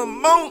was on the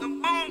moon.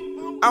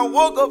 I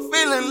woke up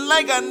feeling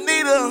like I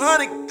need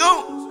 100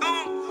 gold.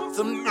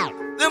 Some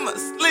in my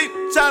sleep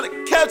trying to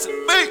catch a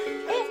beat.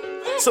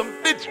 Some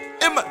bitch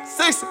in my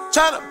section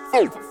tryna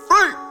phone for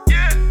free.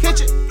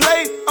 Catch it,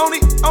 play, only,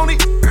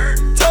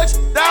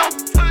 touchdown.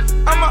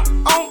 I'm my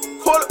own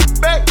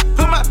quarterback,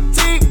 put my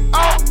team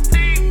on.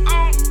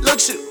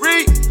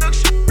 Luxury,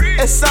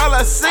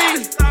 I see.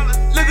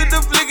 Look at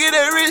the flick of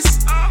that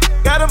wrist.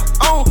 Got them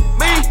on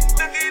me.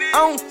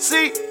 On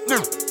C.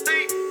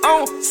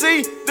 On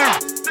C.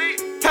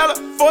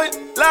 California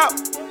loud.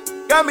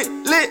 Got me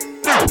lit.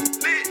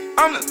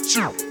 I'm the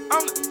shoot.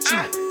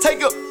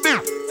 Take a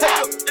beer.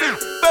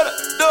 Better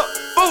duck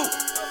food.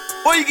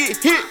 Or you get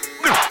hit.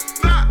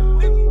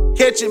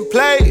 Catching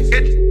plays.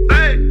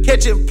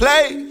 Catching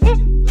plays.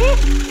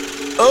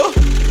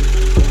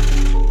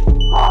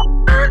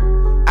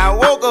 I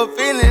woke up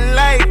feeling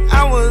like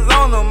I was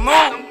on the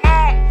moon.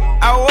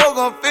 I woke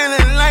up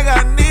feeling like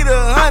I need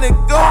 100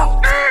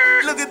 gold.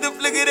 Look at the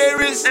flick of that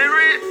wrist.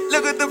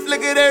 Look at the flick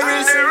of that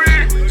wrist.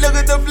 Look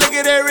at the flick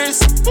of that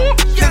wrist.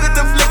 Look at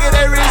the flick of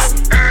that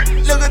wrist.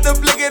 Look at the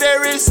flick of that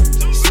wrist.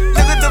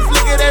 Look at the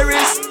flick of that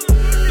wrist.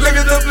 Look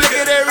at the flick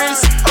of that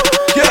wrist.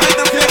 Look at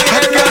the flick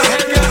of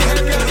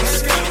that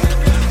wrist.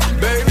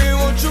 Baby,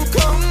 won't you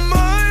come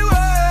my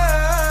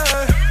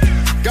way?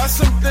 Got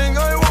something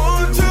I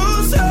want to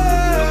say.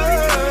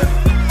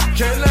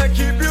 Can I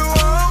keep you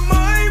on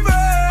my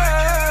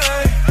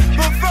way?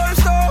 But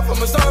first off,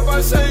 I'ma start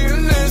by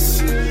saying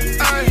this.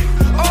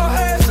 All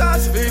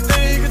headshots, if you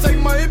think you can take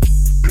my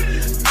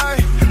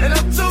and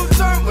I'm too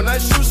turned when I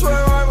shoot, swear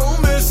I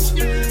won't miss.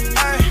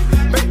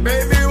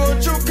 Baby,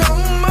 won't you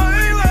come my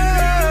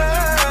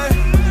way?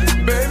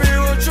 Baby,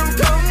 won't you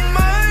come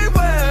my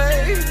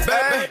way?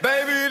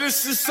 Baby,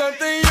 this is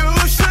something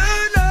you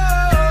should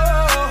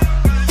know.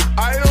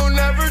 I don't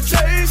ever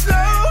chase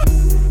no.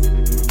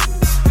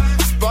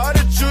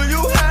 Spotted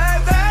you had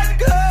that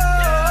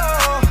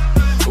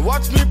glow.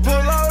 Watch me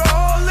pull out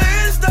all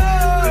this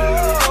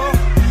dough.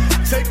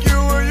 Take you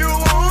where you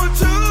want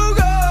to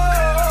go.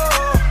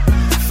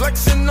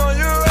 Flexing on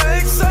your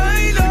ex, I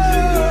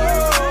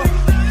know.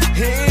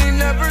 He ain't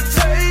never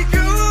take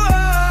you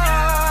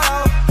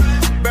out.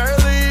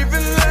 Barely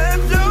even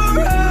left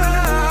your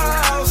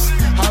house.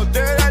 How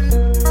dare that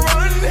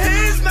run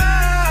his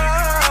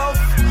mouth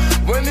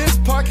when his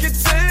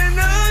pocket's in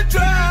a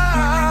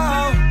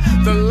drought?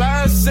 The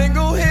last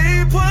single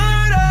he put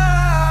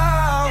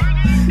out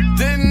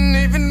didn't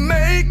even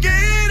make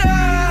it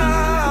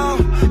out.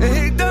 And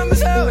he dumb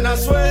as hell, and I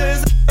swear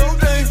his own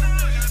thing.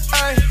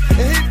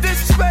 And he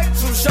disrespect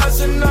 2 shots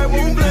and I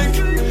won't blink.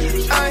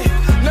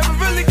 Never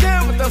really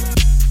care what the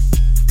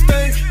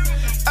think.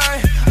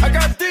 I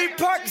got deep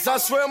pockets, I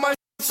swear my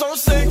so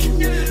sick.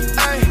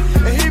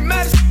 And he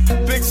mad as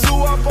big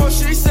Sue up all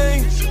she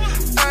sing.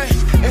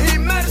 And he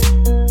mad as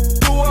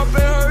Sue up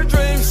in her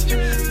dreams.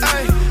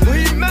 When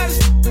he mad as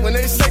when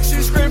they sex,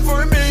 she scream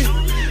for me.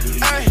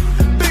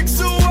 Big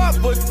Sue up,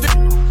 but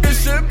it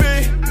should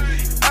be.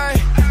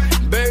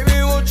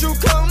 Baby, won't you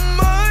come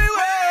my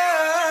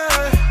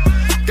way?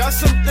 Got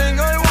something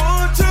I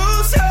want to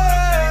say.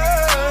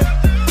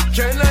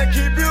 Can I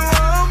keep you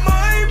on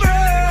my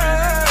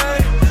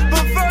way?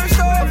 But first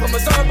off, I'ma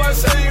start by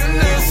saying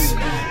this.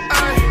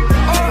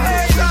 All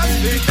headshots,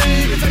 they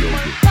think it's like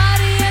my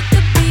Party at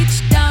the beach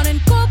down in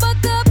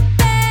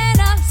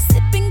Copacabana,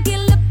 sipping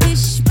killer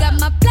fish. Got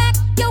my black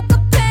yoga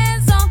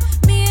pants on.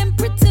 Me and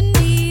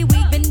Brittany,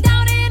 we've been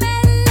down in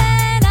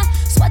Atlanta,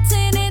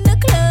 sweating in the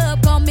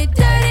club. Call me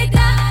Dirty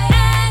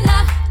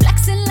Diana,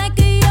 flexing like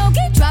a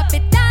yogi. Drop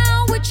it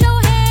down with your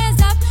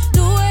hands up.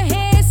 Do a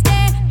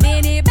headstand,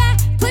 bend it back,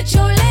 put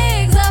your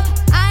legs up.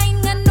 I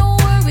ain't got no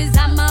worries,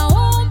 I'm my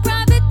own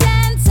private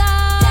dancer.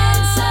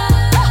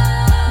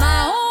 My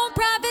own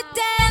private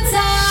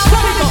dancer.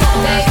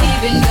 Baby,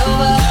 bend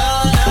over.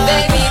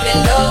 Baby,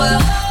 bend over.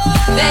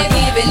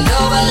 Baby, bend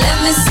over. Let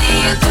me see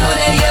you do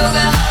that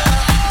yoga.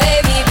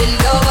 Baby,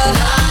 bend over.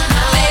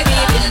 Baby,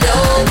 bend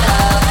over.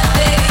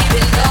 Baby,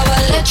 bend over.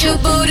 Let your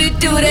booty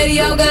do that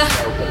yoga.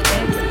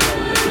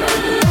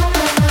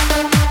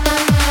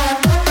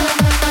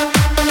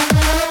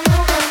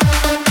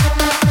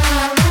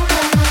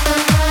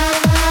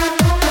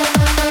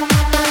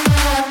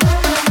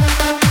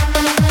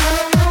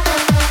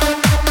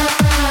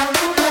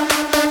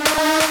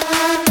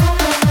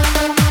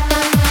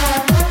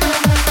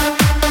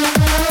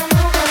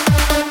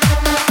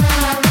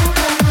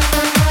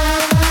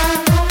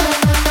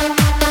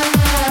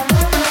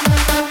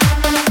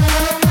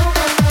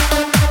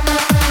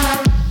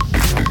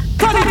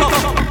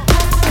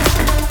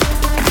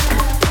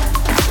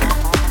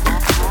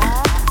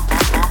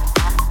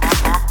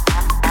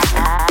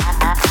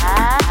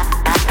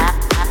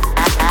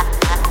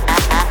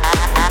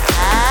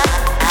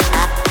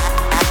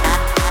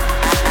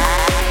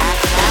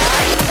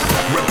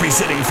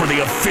 Representing for the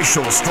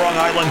official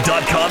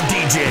StrongIsland.com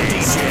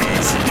DJs,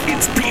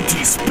 it's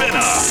PT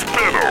Spinner.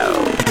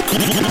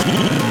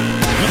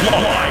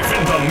 Live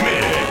in the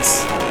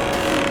mix.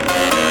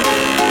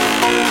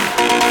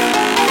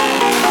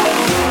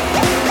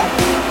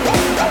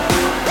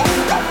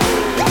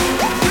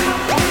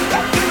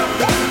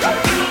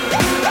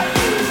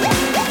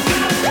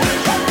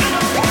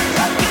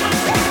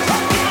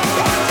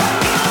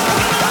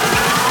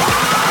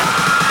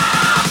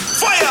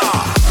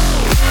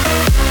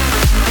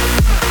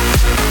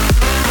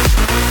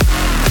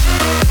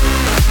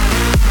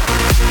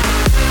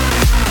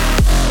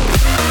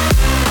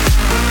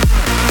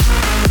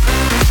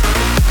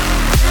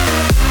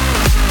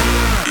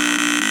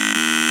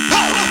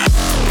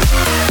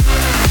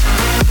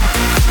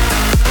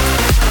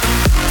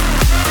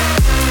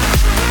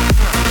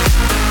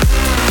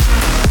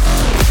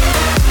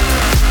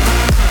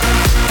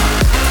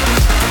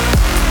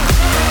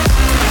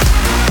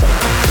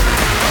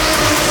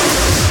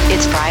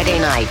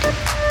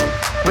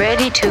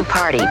 to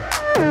party.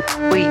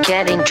 We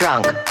getting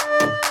drunk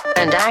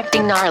and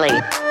acting gnarly.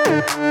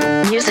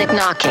 Music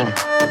knocking,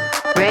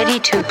 ready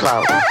to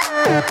blow.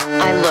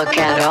 I look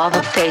at all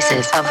the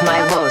faces of my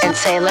woes and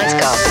say let's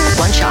go.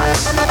 1 shot,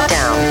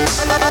 down.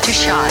 2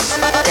 shots,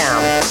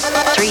 down.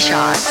 3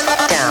 shots,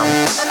 down.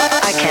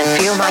 I can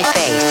feel my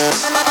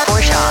face.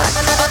 4 shots,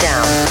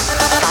 down.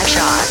 5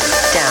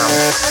 shots, down.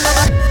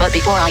 But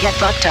before I get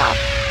fucked up,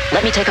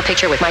 let me take a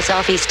picture with my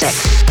selfie stick.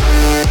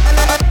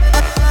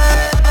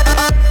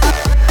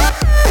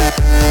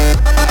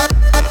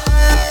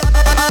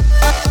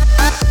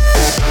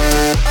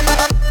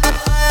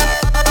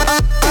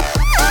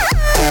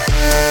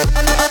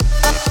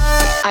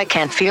 I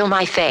can't feel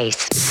my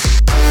face.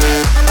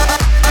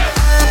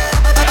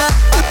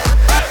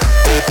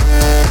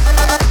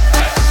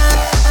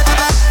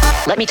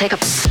 Let me take a...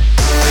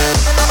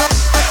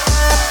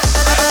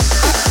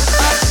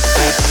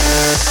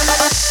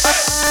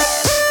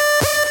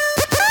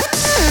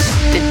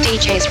 The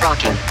DJ's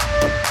rocking.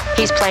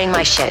 He's playing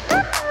my shit.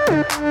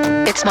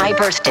 It's my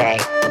birthday.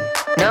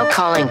 No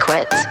calling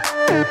quits.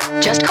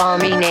 Just call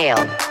me Nail.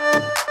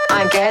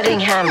 I'm getting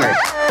hammered.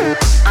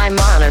 I'm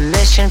on a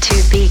mission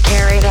to be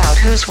carried out.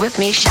 Who's with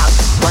me? Shout.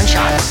 1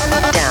 shot,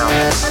 down.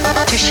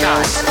 2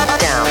 shots,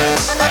 down.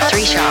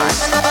 3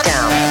 shots,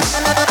 down.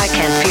 I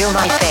can feel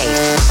my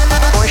face.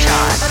 4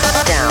 shots,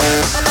 down.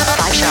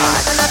 5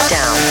 shots,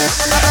 down.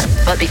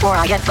 But before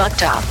I get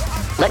fucked up,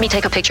 let me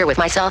take a picture with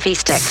my selfie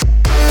stick.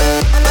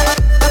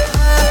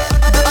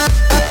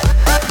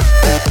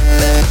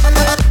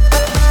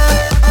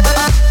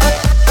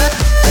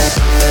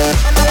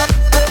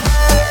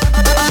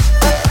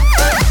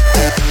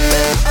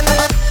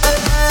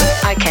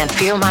 I can't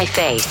feel my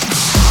face.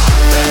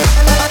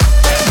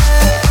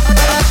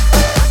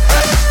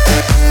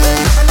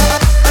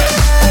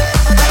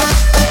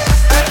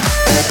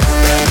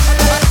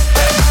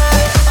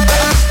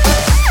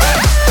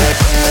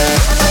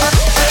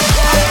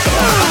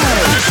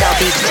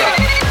 Selfie stick.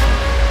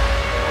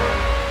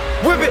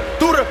 Whip it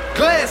through the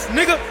glass,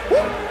 nigga.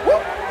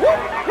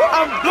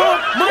 I'm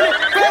blowing money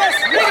fast,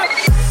 nigga.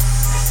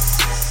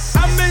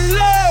 I'm in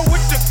love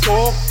with the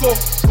coco.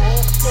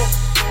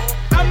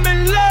 I'm in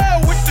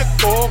love with the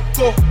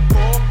coco.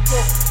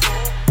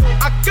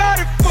 I got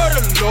it for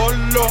the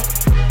Lolo.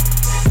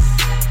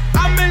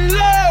 I'm in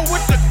love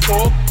with the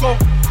coco.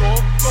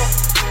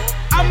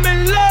 I'm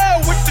in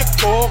love with the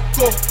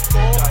coco.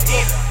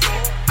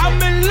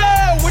 I'm in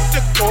love with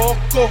the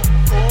coco.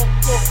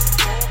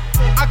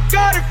 I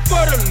got it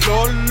for the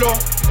Lolo.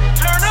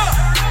 Turn up.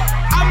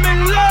 I'm in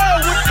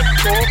love with the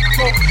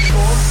coco.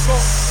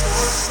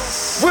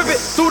 Whip it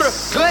through the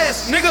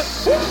glass, nigga.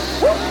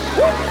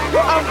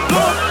 I'm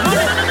blowing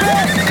money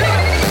fast, nigga.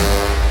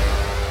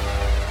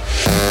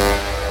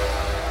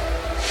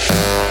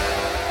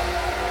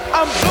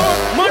 I'm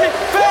blowing money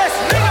fast,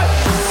 nigga.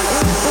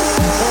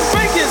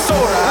 Baking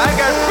soda, I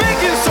got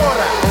baking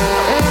soda.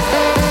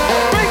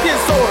 Baking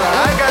soda,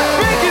 I got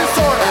baking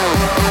soda.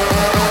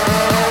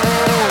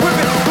 Whip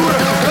it through the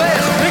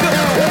glass, nigga.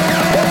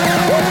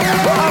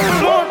 I'm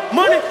blowing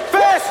money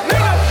fast,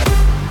 nigga.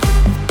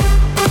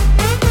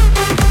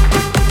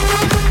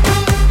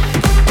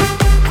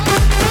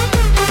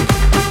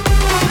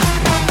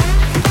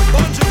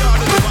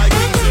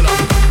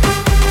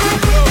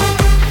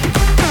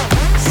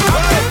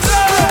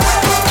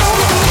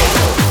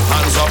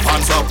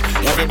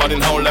 Everybody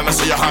in home, let me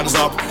see your hands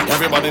up.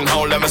 Everybody in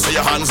home, let me see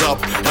your hands up.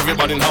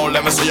 Everybody in home,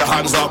 let me see your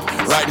hands up.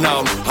 Right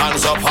now,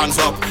 hands up, hands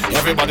up.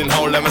 Everybody in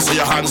home, let me see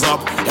your hands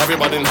up.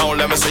 Everybody in home,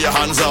 let me see your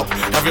hands up.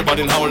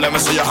 Everybody in home, let me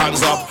see your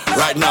hands up.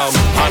 Right now,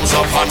 hands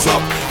up, hands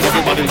up.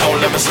 Everybody in home,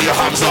 let me see your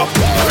hands up.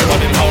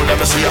 Everybody in home, let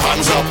me see your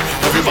hands up.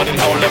 Everybody in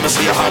home, let me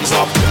see your hands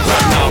up.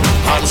 Right now,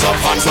 hands up,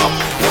 hands up.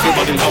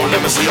 Everybody in home,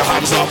 let me see your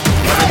hands up.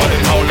 Everybody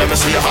in home, let me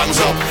see your hands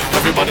up.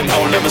 Everybody in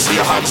home, let me see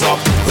your hands up.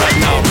 Right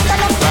now,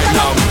 right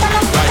now,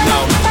 right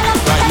now.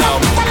 Right now,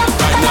 right now,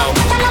 right now,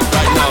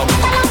 right now,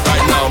 right now,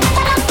 right now,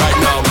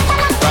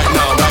 right now, right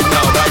now, right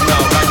now,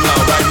 right now,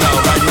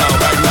 right now,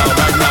 right now,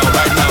 right now,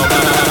 right now,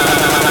 right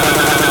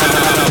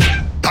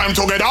now. Time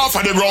to get off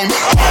of the ground.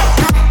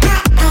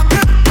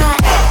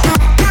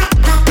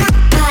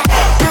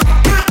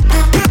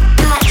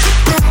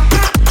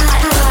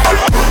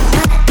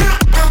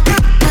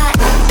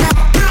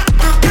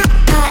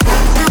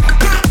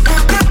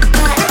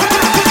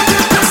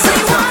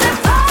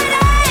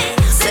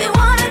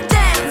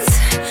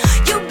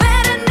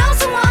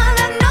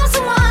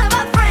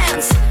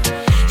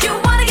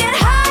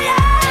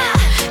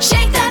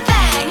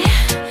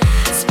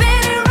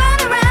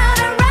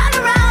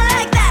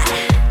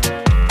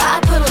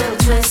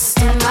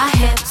 Twist in